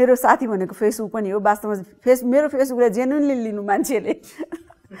मेरो साथी भनेको फेसबुक पनि हो वास्तवमा मेरो फेसबुकलाई जेन्युनली लिनु मान्छेले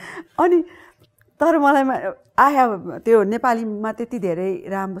अनि तर मलाई त्यो नेपालीमा त्यति धेरै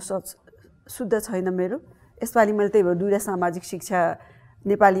राम्रो शुद्ध छैन मेरो यसपालि मैले त्यही भएर 2टा सामाजिक शिक्षा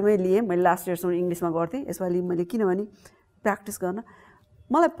नेपालीमै लिएँ मैले लास्ट इयरसम्म इङ्ग्लिसमा गर्थेँ यसपालि मैले किनभने प्र्याक्टिस गर्न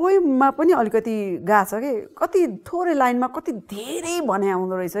मलाई पोएममा पनि अलिकति गएको छ कि कति थोरै लाइनमा कति धेरै भने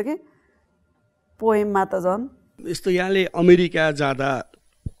आउँदो रहेछ कि पोएममा त झन् यस्तो यहाँले अमेरिका जाँदा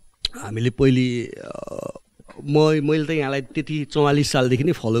हामीले पहिले मैले त यहाँलाई त्यति 44 सालदेखि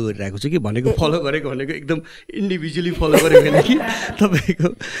नै फलो गरिरहेको छु कि भनेको फलो गरेको भनेको एकदम इन्डिभिजुअली फलो गरेको होइन कि तपाईँको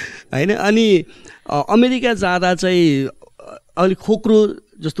होइन अनि अमेरिका जाँदा चाहिँ अलिक खोक्रो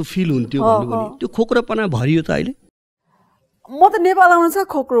जस्तो फिल हुन्थ्यो भन्नुभयो त्यो खोक्रोपना भरियो त अहिले म त नेपाल आउनु छ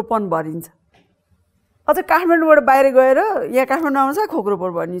खोक्रोपन भरिन्छ अझ काठमाडौँबाट बाहिर गएर यहाँ काठमाडौँ आउनु छ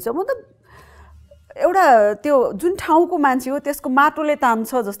खोक्रोपन भनिन्छ म त एउटा त्यो जुन ठाउँको मान्छे हो त्यसको माटोले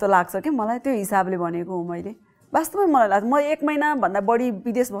तान्छ जस्तो लाग्छ कि मलाई त्यो हिसाबले भनेको हो मैले वास्तवमै मलाई लाग्छ म 1 महिनाभन्दा बढी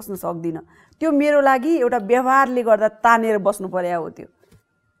विदेश बस्न सक्दिनँ त्यो मेरो लागि एउटा व्यवहारले गर्दा तानेर बस्नु पर्या हो त्यो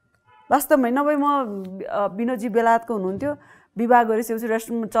वास्तवमै नभए म विनोदजी बेलायतको हुनुहुन्थ्यो विवाह गरिसकेपछि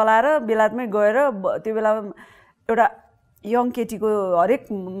रेस्टुरेन्ट चलाएर बेलायतमै गएर त्यो बेला एउटा यङ केटीको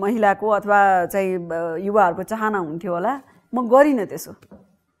हरेक महिलाको अथवा चाहिँ युवाहरूको चाहना हुन्थ्यो होला म गरिनँ त्यसो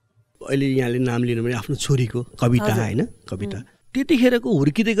अहिले यहाँले नाम लिनु भने आफ्नो छोरीको कविता होइन कविता त्यतिखेरको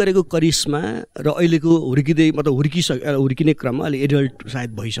हुर्किँदै गरेको करिश्मा र अहिलेको हुर्किँदै मतलब हुर्किने क्रममा अलि एडल्ट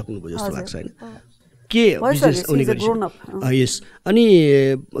सायद भइसक्नुभयो जस्तो लाग्छ होइन के बिजनेस उनी यस अनि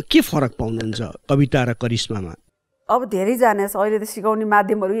के फरक पाउनुहुन्छ कविता र करिश्मामा अब धेरै जाने छ अहिले त सिकाउने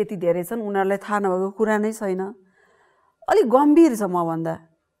माध्यमहरू यति धेरै छन् उनीहरूलाई थाहा नभएको कुरा नै छैन अलिक गम्भीर छ मभन्दा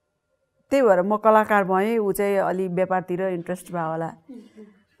त्यही भएर म कलाकार भएँ ऊ चाहिँ अलि व्यापारतिर इन्ट्रेस्ट भयो होला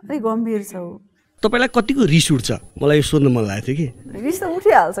अलिक गम्भीर छ ऊ तपाईँलाई कतिको रिस उठ्छ मलाई यो सोध्नु मन लागेको थियो कि रिस त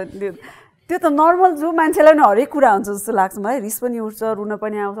उठिहाल्छ त्यो त नर्मल जो मान्छेलाई नि हरेक कुरा हुन्छ जस्तो लाग्छ मलाई रिस पनि उठ्छ रुन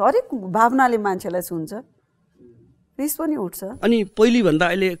पनि आउँछ हरेक भावनाले मान्छेलाई छुन्छ रिस पनि उठ्छ अनि पहिलेभन्दा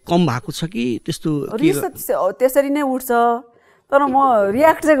अहिले कम भएको छ कि त्यस्तो रिस त त्यसरी नै उठ्छ तर म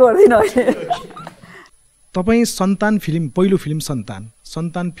रियाक्ट चाहिँ गर्दिनँ अहिले तपाईँ सन्तान फिल्म पहिलो फिल्म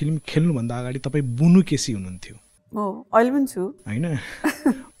सन्तान फिल्म खेल्नुभन्दा अगाडि तपाईँ बुनु केसी हुनुहुन्थ्यो हो अहिले पनि छु होइन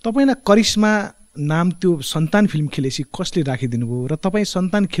तपाईँलाई करिश्मा नाम त्यो सन्तान फिल्म खेलेपछि कसले राखिदिनु भयो र तपाईँ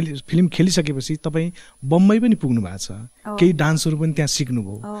सन्तान फिल्म खेलिसकेपछि तपाईँ बम्बई पनि पुग्नु भएको छ केही डान्सहरू पनि त्यहाँ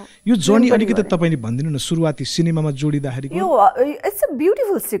सिक्नुभयो यो जर्नी अलिकति तपाईँले भनिदिनु न सुरुवाती सिनेमामा जोडिँदाखेरि यो it's a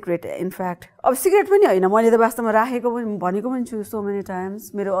beautiful secret in fact अब सिक्रेट पनि होइन मैले त वास्तवमा राखेको पनि भनेको पनि छु सो मेनी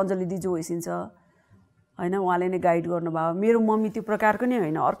टाइम्स मेरो अञ्जली दिजु होइसिन्छ होइन उहाँले नै गाइड गर्नुभयो मेरो मम्मी त्यो प्रकारको नै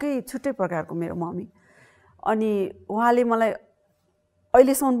होइन अर्कै छुट्टै प्रकारको मेरो मम्मी अनि उहाँले मलाई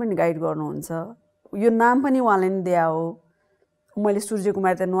अहिलेसम्म पनि गाइड गर्नुहुन्छ यो नाम पनि उहाँले नै दिया हो मैले सूर्य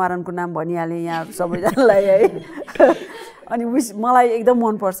कुमार त नुहारनको नाम भनिहालेँ यहाँ सबैजनालाई है अनि मलाई एकदम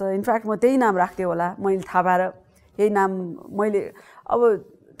मनपर्छ इनफ्याक्ट म त्यही नाम राख्थेँ होला मैले थाहा पाएर यही नाम मैले अब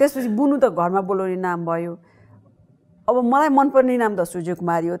त्यसपछि बुनु त घरमा बोलाउने नाम भयो अब मलाई मनपर्ने नाम त सूर्य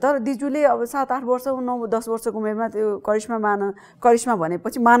कुमारी हो तर दिजुले अब 7-8 वर्ष 9-10 वर्षको उमेरमा त्यो करिश्मा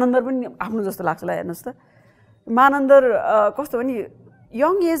भनेपछि मानन्दर पनि आफ्नो जस्तो लाग्छ होला हेर्नुहोस् त मानन्दर कस्तो भने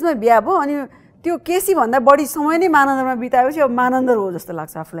यङ एजमा बिहा भयो अनि त्यो केसी भन्दा बढी समय नै मानन्दरमा बिताएपछि अब मानन्दर हो जस्तो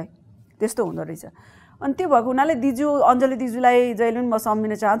लाग्छ आफूलाई त्यस्तो हुँदो रहेछ अनि त्यो भएको हुनाले दिजु अञ्जली दिजुलाई जहिले पनि म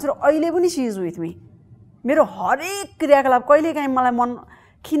सम्झिन चाहन्छु र अहिले पनि सी इज विथ मी मेरो हरेक क्रियाकलाप कहिलेकाहीँ मलाई मन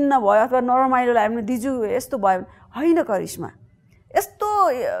खिन्न भयो अथवा नरमाइलो लाग्यो भने दिजु यस्तो भयो होइन करिश्मा यस्तो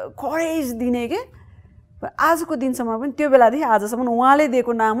करेज दिने के आजको दिनसम्म पनि त्यो बेलादेखि आजसम्म उहाँले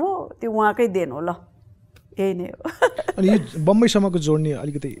दिएको नाम हो त्यो उहाँकै देन हो ल यही नै हो अनि यो बम्बईसम्मको जोड्ने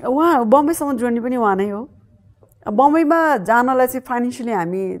अलिकति उहाँ बम्बईसम्म जोड्ने पनि उहाँ नै हो बम्बईमा जानलाई चाहिँ फाइनेन्सियली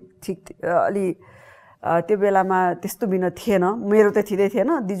हामी ठिक अलि त्यो बेलामा त्यस्तो बिना थिएन मेरो त थिँदै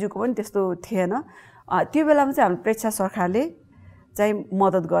थिएन दिजुको पनि त्यस्तो थिएन त्यो बेलामा चाहिँ हाम्रो प्रेक्षा सरकारले चाहिँ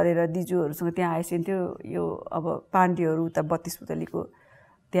मद्दत गरेर दिजुहरूसँग त्यहाँ आइसिन्थ्यो यो अब पाण्डेहरू उता 32 पुतलीको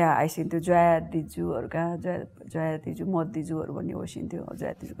त्यहाँ आइसिन्थ्यो जया दिजुहरूका जया दिजु मद दिजुहरू भन्ने होसिन्थ्यो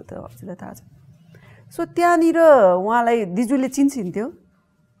जया दिजुको त हजुरलाई थाहा छ सो त्यहाँनिर उहाँलाई दिजुले चिन्सिन्थ्यो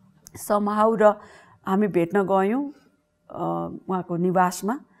समहाउ र हामी भेट्न गयौँ उहाँको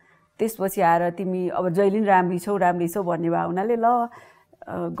निवासमा त्यसपछि आएर तिमी अब जहिले पनि राम्री छौ भन्ने भयो हुनाले ल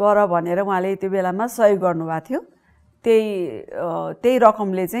गर भनेर उहाँले त्यो बेलामा सहयोग गर्नुभएको थियो त्यही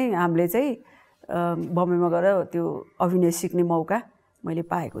रकमले चाहिँ हामीले चाहिँ बम्बेमा गएर त्यो अभिनय सिक्ने मौका मैले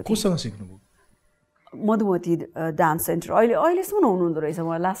पाएको थिएँ। कोसँग सिक्नुभयो? मधुमती डान्स सेन्टर अहिलेसम्म हुनुहुँदो रहेछ।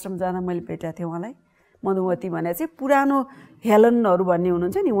 उहाँ लास्ट टाइम जाँदा मैले भेटेको थिएँ उहाँलाई। मधुमती भने चाहिँ पुरानो हेलनहरू भन्ने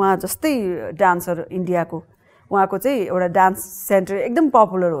हुनुहुन्छ नि, उहाँ जस्तै डान्सर इन्डियाको, उहाँको चाहिँ एउटा डान्स सेन्टर एकदम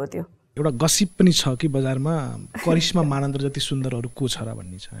पपुलर हो त्यो। एउटा गसिप पनि छ कि बजारमा करिश्मा मानन्दर जति सुन्दरहरू को छ र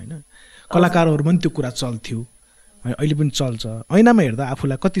भन्ने छ होइन, कलाकारहरूमा पनि त्यो कुरा चल्थ्यो, अहिले पनि चल्छ। ऐनामा हेर्दा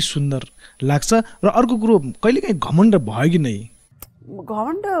आफूलाई कति सुन्दर लाग्छ। र अर्को कुरो कहिलेकाहीँ घमण्ड भयो कि नै?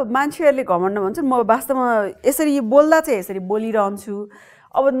 घमण्ड मान्छेहरूले घमण्ड भन्छन्, म वास्तवमा यसरी बोल्दा चाहिँ यसरी बोलिरहन्छु,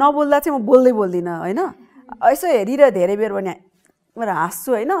 अब नबोल्दा चाहिँ म बोल्दिनँ होइन। यसो हेरेर धेरै बेर भने हाँस्छु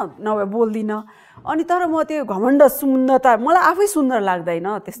होइन, नभए बोल्दिनँ। अनि तर म त्यो घमण्ड सुन्दरता मलाई आफै सुन्दर लाग्दैन,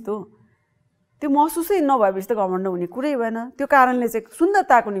 त्यस्तो त्यो महसुसै नभएपछि त घमण्ड हुने कुरै भएन। त्यो कारणले चाहिँ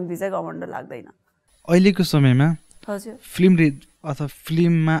सुन्दरताको निम्ति चाहिँ घमण्ड लाग्दैन। अहिलेको समयमा हजुर फिल्म अथवा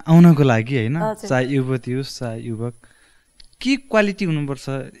फिल्ममा आउनको लागि होइन, चाहे युवती होस् चाहे युवक, के क्वालिटी हुनुपर्छ?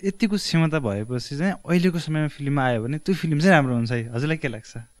 यतिको क्षमता भएपछि चाहिँ अहिलेको समयमा फिल्ममा आयो भने त्यो फिल्म चाहिँ राम्रो हुन्छ है, हजुरलाई के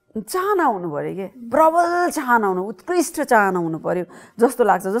लाग्छ? चाहना हुनु पऱ्यो कि, प्रबल चाहना हुनु, उत्कृष्ट चाहना हुनु पऱ्यो जस्तो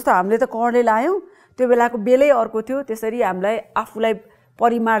लाग्छ। जस्तो हामीले त कर्णले लायौँ, त्यो बेलाको बेलै अर्को थियो, त्यसरी हामीलाई आफूलाई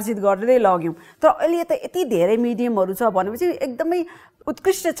परिमार्जित गर्दै लग्यौँ। तर अहिले त यति धेरै मिडियमहरू छ भनेपछि एकदमै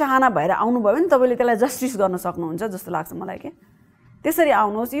उत्कृष्ट चाहना भएर आउनुभयो भने तपाईँले त्यसलाई जस्टिस गर्न सक्नुहुन्छ जस्तो लाग्छ मलाई के। त्यसरी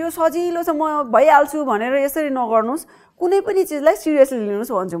आउनुहोस्, यो सजिलो छ म भइहाल्छु भनेर यसरी नगर्नुहोस्, कुनै पनि चिजलाई सिरियसली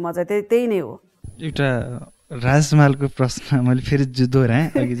लिनुहोस् भन्छु म चाहिँ। त्यही नै हो। एउटा राजमालको प्रश्न मैले फेरि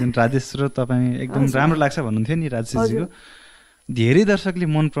दोहोऱ्याएँ अघि, जुन राजेश र तपाईँ एकदम राम्रो लाग्छ भन्नुहुन्थ्यो नि राजेशजीको, धेरै दर्शकले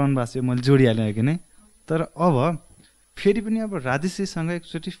मन पराउनु भएको थियो, मैले जोडिहालेँ अघि नै। तर अब फेरि पनि अब राजेशजीसँग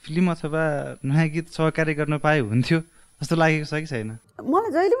एकचोटि फिल्म अथवा नयाँ गीत सहकार्य गर्न पाए हुन्थ्यो जस्तो लागेको छ कि छैन?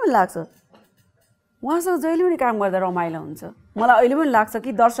 मलाई जहिले पनि लाग्छ उहाँसँग जहिले पनि काम गर्दा रमाइलो हुन्छ। मलाई अहिले पनि लाग्छ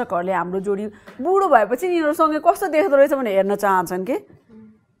कि दर्शकहरूले हाम्रो जोडी बुढो भएपछि यिनीहरूसँग कस्तो देख्दो रहेछ भने हेर्न चाहन्छन् कि,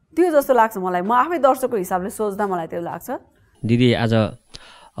 त्यो जस्तो लाग्छ मलाई। म आफै दर्शकको हिसाबले सोच्दा मलाई त्यो लाग्छ। दिदी आज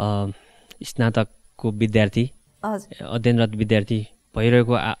स्नातकको विद्यार्थी, अध्ययनरत विद्यार्थी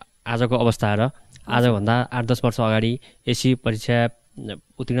भइरहेको आजको अवस्था र आजभन्दा 8-10 वर्ष अगाडि एसी परीक्षा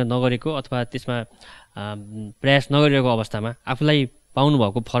उत्तीर्ण नगरेको अथवा त्यसमा प्रयास नगरिरहेको अवस्थामा आफूलाई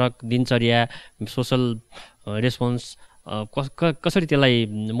पाउनुभएको फरक, दिनचर्या, सोसल रेस्पोन्स कसरी,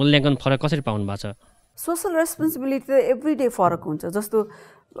 त्यसलाई मूल्याङ्कन फरक कसरी पाउनु भएको छ? सोसल रेस्पोन्सिबिलिटी त एभ्री डे फरक हुन्छ। जस्तो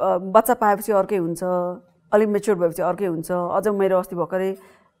बच्चा पाएपछि अर्कै हुन्छ, अलिक मेच्योर भएपछि अर्कै हुन्छ। अझ मेरो अस्ति भर्खरै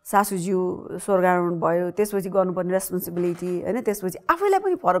सासूज्यू स्वर्गारोहण भयो, त्यसपछि गर्नुपर्ने रेस्पोन्सिबिलिटी होइन, त्यसपछि आफैलाई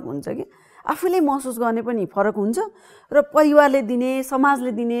पनि फरक हुन्छ कि, आफैले महसुस गर्ने पनि फरक हुन्छ। र परिवारले दिने,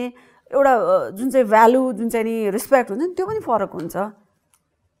 समाजले दिने एउटा जुन चाहिँ भ्यालु, जुन चाहिँ नि रेस्पेक्ट हुन्छ नि, त्यो पनि फरक हुन्छ।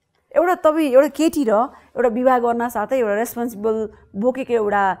 एउटा केटी र एउटा विवाह गर्न साथै एउटा रेस्पोन्सिबल बोकेको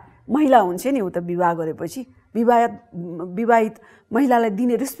एउटा महिला हुन्छ नि, ऊ त विवाह गरेपछि विवाहित महिलालाई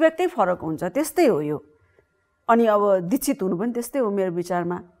दिने रेस्पेक्टै फरक हुन्छ। त्यस्तै हो यो। अनि अब दीक्षित हुनु पनि त्यस्तै हो मेरो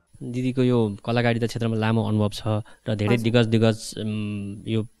विचारमा। दिदीको यो कलाकारिता क्षेत्रमा लामो अनुभव छ र धेरै दिग्गज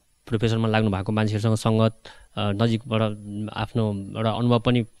यो प्रोफेसनमा लाग्नु भएको मान्छेहरूसँग सङ्गत, नजिकबाट आफ्नो एउटा अनुभव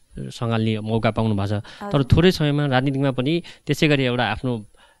पनि सँगाल्ने मौका पाउनु भएको छ। तर थोरै समयमा राजनीतिमा पनि त्यसै गरी आफ्नो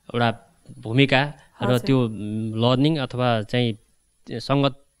एउटा भूमिका र त्यो लर्निङ अथवा चाहिँ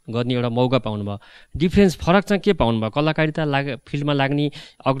सङ्गत गर्ने एउटा मौका पाउनुभयो। डिफ्रेन्स, फरक चाहिँ के पाउनुभयो? कलाकारिता फिल्डमा लाग्ने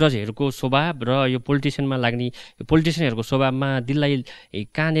अग्रजहरूको स्वभाव र यो पोलिटिसियनमा लाग्ने पोलिटिसियनहरूको स्वभावमा दिललाई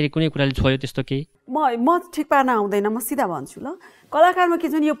कहाँनिर कुनै कुराले छोयो त्यस्तो केही? म ठिक पार्न आउँदैन, म सिधा भन्छु ल। कलाकारमा के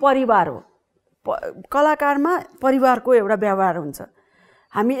छ भने यो परिवार हो। कलाकारमा परिवारको एउटा व्यवहार हुन्छ।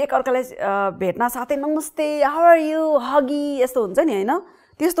 हामी एकअर्कालाई भेट्न साथै नमस्ते, हाउ आर यु, हगी, यस्तो हुन्छ नि होइन,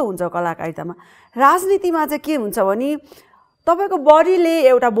 त्यस्तो हुन्छ कलाकारितामा। राजनीतिमा चाहिँ के हुन्छ भने तपाईँको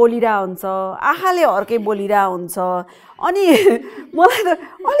बडीले एउटा बोलिरहेको हुन्छ, आँखाले अर्कै बोलिरहेको हुन्छ। अनि मलाई त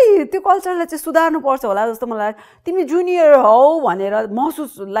अलि त्यो कल्चरलाई चाहिँ सुधार्नुपर्छ होला जस्तो मलाई। तिमी जुनियर हौ भनेर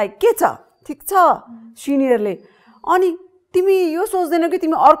महसुस लाइक के छ, ठिक छ सिनियरले, अनि तिमी यो सोच्दैनौ कि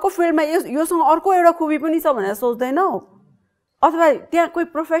तिमी अर्को फिल्डमा योसँग अर्को एउटा खुबी पनि छ भनेर सोच्दैनौ? अथवा त्यहाँ कोही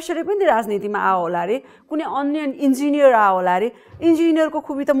प्रोफेसरै पनि राजनीतिमा आयो होला अरे, कुनै अन्य इन्जिनियर आयो होला अरे, इन्जिनियरको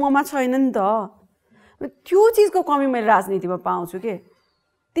खुबी त ममा छैन नि त। त्यो चिजको कमी मैले राजनीतिमा पाउँछु के।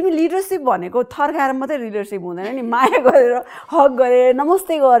 तिमी लिडरसिप भनेको थर्काएर मात्रै लिडरसिप हुँदैन नि, माया गरेर, हक गरेर,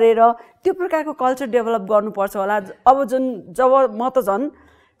 नमस्ते गरेर त्यो प्रकारको कल्चर डेभलप गर्नुपर्छ होला। अब जब म त झन्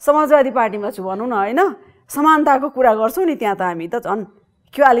समाजवादी पार्टीमा छु भनौँ न होइन, समानताको कुरा गर्छौँ नि, त्यहाँ त हामी त झन्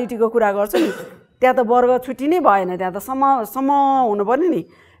क्वालिटीको कुरा गर्छौँ नि, त्यहाँ त वर्ग छुट्टी नै भएन, त्यहाँ त सम हुनु पर्यो नि।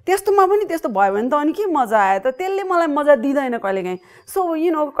 त्यस्तोमा पनि त्यस्तो भयो भने त अनि के मजा आयो त, त्यसले मलाई मजा दिँदैन कहिलेकाहीँ। So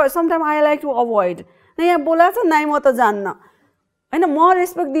you know sometime I like to avoid. यहाँ बोलाएको छ नाइ म त जान्न, होइन म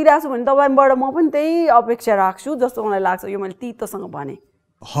रेस्पेक्ट दिइरहेको छु भने तपाईँबाट म पनि त्यही अपेक्षा राख्छु जस्तो मलाई लाग्छ। यो मैले तितोसँग भने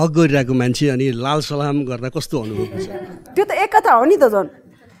हक गरिरहेको मान्छे अनि लाल सलाम गर्दा कस्तो अनुभव हुन्छ? त्यो त एकता हो नि त झन्,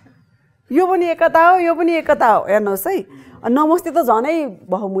 यो पनि एकता हो यो पनि एकता हो। हेर्नुहोस् है, नमस्ते त झनै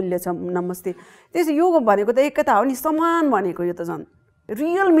बहुमूल्य छ नमस्ते। त्यसो यो भनेको त एकता हो नि, समान भनेको यो त झन्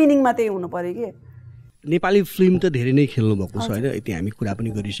रियल मिनिङमा त्यही हुनु पऱ्यो कि। नेपाली फिल्म त धेरै नै खेल्नु भएको छ होइन, यति हामी कुरा पनि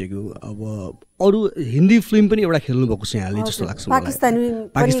गरिसक्यौँ। अब अरू हिन्दी फिल्म पनि एउटा खेल्नु भएको छ यहाँले जस्तो लाग्छ मलाई।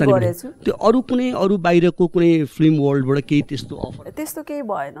 पाकिस्तानी त्यो अरू कुनै अरू बाहिरको कुनै फिल्म वर्ल्डबाट केही त्यस्तो अफर? त्यस्तो केही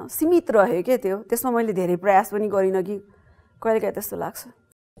भएन, सीमित रह्यो क्या त्यो। त्यसमा मैले धेरै प्रयास पनि गरिनँ कि कहिलेकाहीँ त्यस्तो लाग्छ।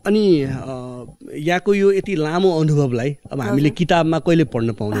 अनि यहाँको यो यति लामो अनुभवलाई अब हामीले किताबमा कहिले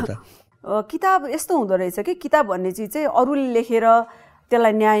पढ्न पाउने त? किताब यस्तो हुँदो रहेछ कि किताब भन्ने चिज चाहिँ अरूले लेखेर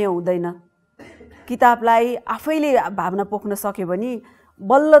त्यसलाई न्याय हुँदैन। किताबलाई आफैले भावना पोख्न सक्यो भने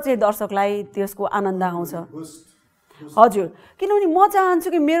बल्ल चाहिँ दर्शकलाई त्यसको आनन्द आउँछ। हजुर, किनभने म चाहन्छु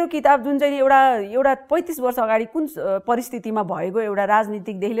कि मेरो किताब जुन चाहिँ एउटा 35 वर्ष अगाडि कुन परिस्थितिमा भएको एउटा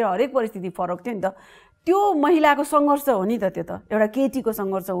राजनीतिकदेखि लिएर हरेक परिस्थिति फरक थियो नि त, त्यो महिलाको सङ्घर्ष हो नि त। त्यो त एउटा केटीको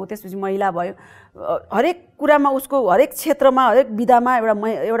सङ्घर्ष हो, त्यसपछि महिला भयो, हरेक कुरामा उसको हरेक क्षेत्रमा हरेक विधामा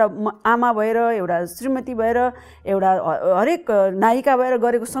एउटा आमा भएर एउटा श्रीमती भएर एउटा हरेक नायिका भएर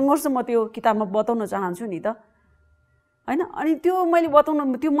गरेको सङ्घर्ष म त्यो किताबमा बताउन चाहन्छु नि त होइन। अनि त्यो मैले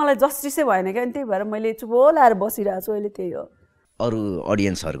बताउन त्यो मलाई जस्टिसै भएन क्या, अनि त्यही भएर मैले चुप लाएर बसिरहेको छु अहिले। त्यही हो अरू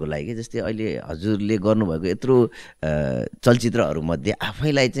अडियन्सहरूको लागि। जस्तै अहिले हजुरले गर्नुभएको यत्रो चलचित्रहरूमध्ये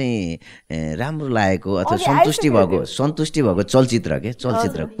आफैलाई चाहिँ राम्रो लागेको अथवा सन्तुष्टि भएको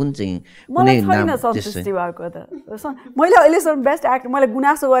चलचित्र कुन चाहिँ कुनै नाम? सन्तुष्टि भएको त मैले अहिलेसम्म बेस्ट एक्टर मैले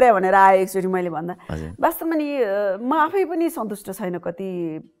गुनासो गरेँ भनेर आएँ एकचोटि मैले भन्दा। वास्तवमा नि म आफै पनि सन्तुष्ट छैन कति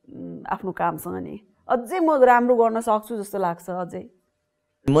आफ्नो कामसँग नि। अझै म राम्रो गर्न सक्छु जस्तो लाग्छ अझै।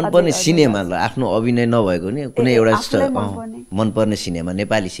 मनपर्ने सिनेमा ल आफ्नो अभिनय नभएको नि कुनै एउटा मनपर्ने सिनेमा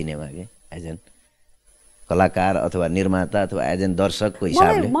नेपाली सिनेमा के एज एन कलाकार अथवा निर्माता अथवा एज एन दर्शकको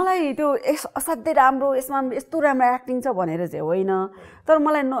हिसाबले? मलाई त्यो असाध्यै राम्रो यसमा यस्तो राम्रो एक्टिङ छ भनेर चाहिँ होइन, तर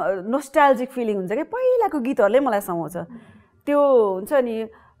मलाई नोस्टाल्जिक फिलिङ हुन्छ कि पहिलाको गीतहरूले मलाई समाउँछ। त्यो हुन्छ नि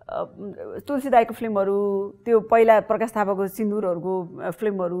तुलसी दाईको फिल्महरू, त्यो पहिला प्रकाश थापाको सिन्दुरहरूको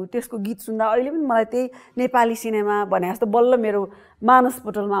फिल्महरू, त्यसको गीत सुन्दा अहिले पनि मलाई त्यही नेपाली सिनेमा भने जस्तो बल्ल मेरो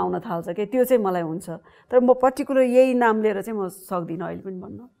मानसपटलमा आउन थाल्छ कि त्यो चाहिँ मलाई हुन्छ। तर म पर्टिकुलर यही नाम लिएर चाहिँ म सक्दिनँ अहिले पनि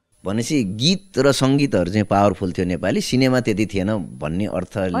भन्न। भनेपछि गीत र सङ्गीतहरू चाहिँ पावरफुल थियो, नेपाली सिनेमा त्यति थिएन भन्ने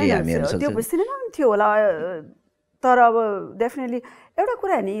अर्थले हामीहरू सक्छौँ? त्यो सिनेमा पनि थियो होला, तर अब डेफिनेटली एउटा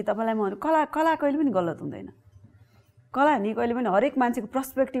कुरा नि तपाईँलाई म कला कहिले पनि गलत हुँदैन। कला नि कहिले पनि हरेक मान्छेको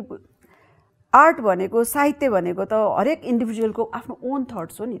पर्सपेक्टिभ, आर्ट भनेको साहित्य भनेको त हरेक इन्डिभिजुअलको आफ्नो ओन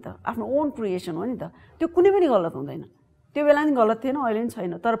थट्स हो नि त, आफ्नो ओन क्रिएसन हो नि त। त्यो कुनै पनि गलत हुँदैन। त्यो बेला नि गलत थिएन, अहिले पनि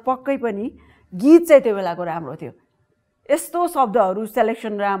छैन, तर पक्कै पनि गीत चाहिँ त्यो बेलाको राम्रो थियो। यस्तो शब्दहरू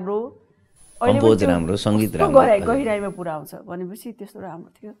सेलेक्सन राम्रो, राम्रो, सङ्गीत राम्रो, गहिराइमा पुऱ्याउँछ भनेपछि त्यस्तो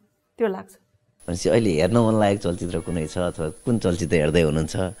राम्रो थियो, त्यो लाग्छ। भनेपछि अहिले हेर्न मन लागेको चलचित्र कुनै छ अथवा कुन चलचित्र हेर्दै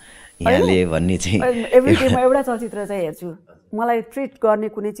हुनुहुन्छ यहाँले भन्ने चाहिँ? एभ्री डेमा एउटा चलचित्र चाहिँ हेर्छु। मलाई ट्रिट गर्ने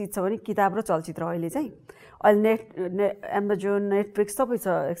कुनै चिज छ भने किताब र चलचित्र। अहिले चाहिँ अहिले एमाजोन नेटफ्लिक्स सबै छ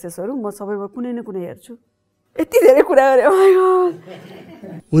एक्सेसहरू, म सबैमा कुनै न कुनै हेर्छु। यति धेरै कुरा गरे।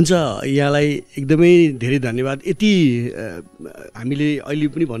 हुन्छ, यहाँलाई एकदमै धेरै धन्यवाद। यति हामीले अहिले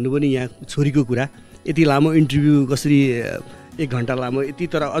पनि भन्नुभयो नि यहाँ छोरीको कुरा, यति लामो इन्टरभ्यू कसरी 1 घन्टा लामो यति,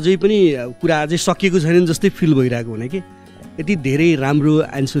 तर अझै पनि कुरा अझै सकिएको छैन जस्तै फिल भइरहेको हुने कि यति धेरै राम्रो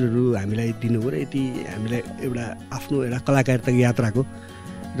एन्सरहरू हामीलाई दिनुभयो र यति हामीलाई एउटा आफ्नो एउटा कलाकारिताको यात्राको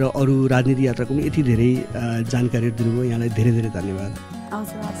र अरू राजनीति यात्राको पनि यति धेरै जानकारीहरू दिनुभयो। यहाँलाई धेरै धेरै धन्यवाद।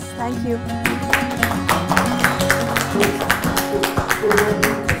 Thank you.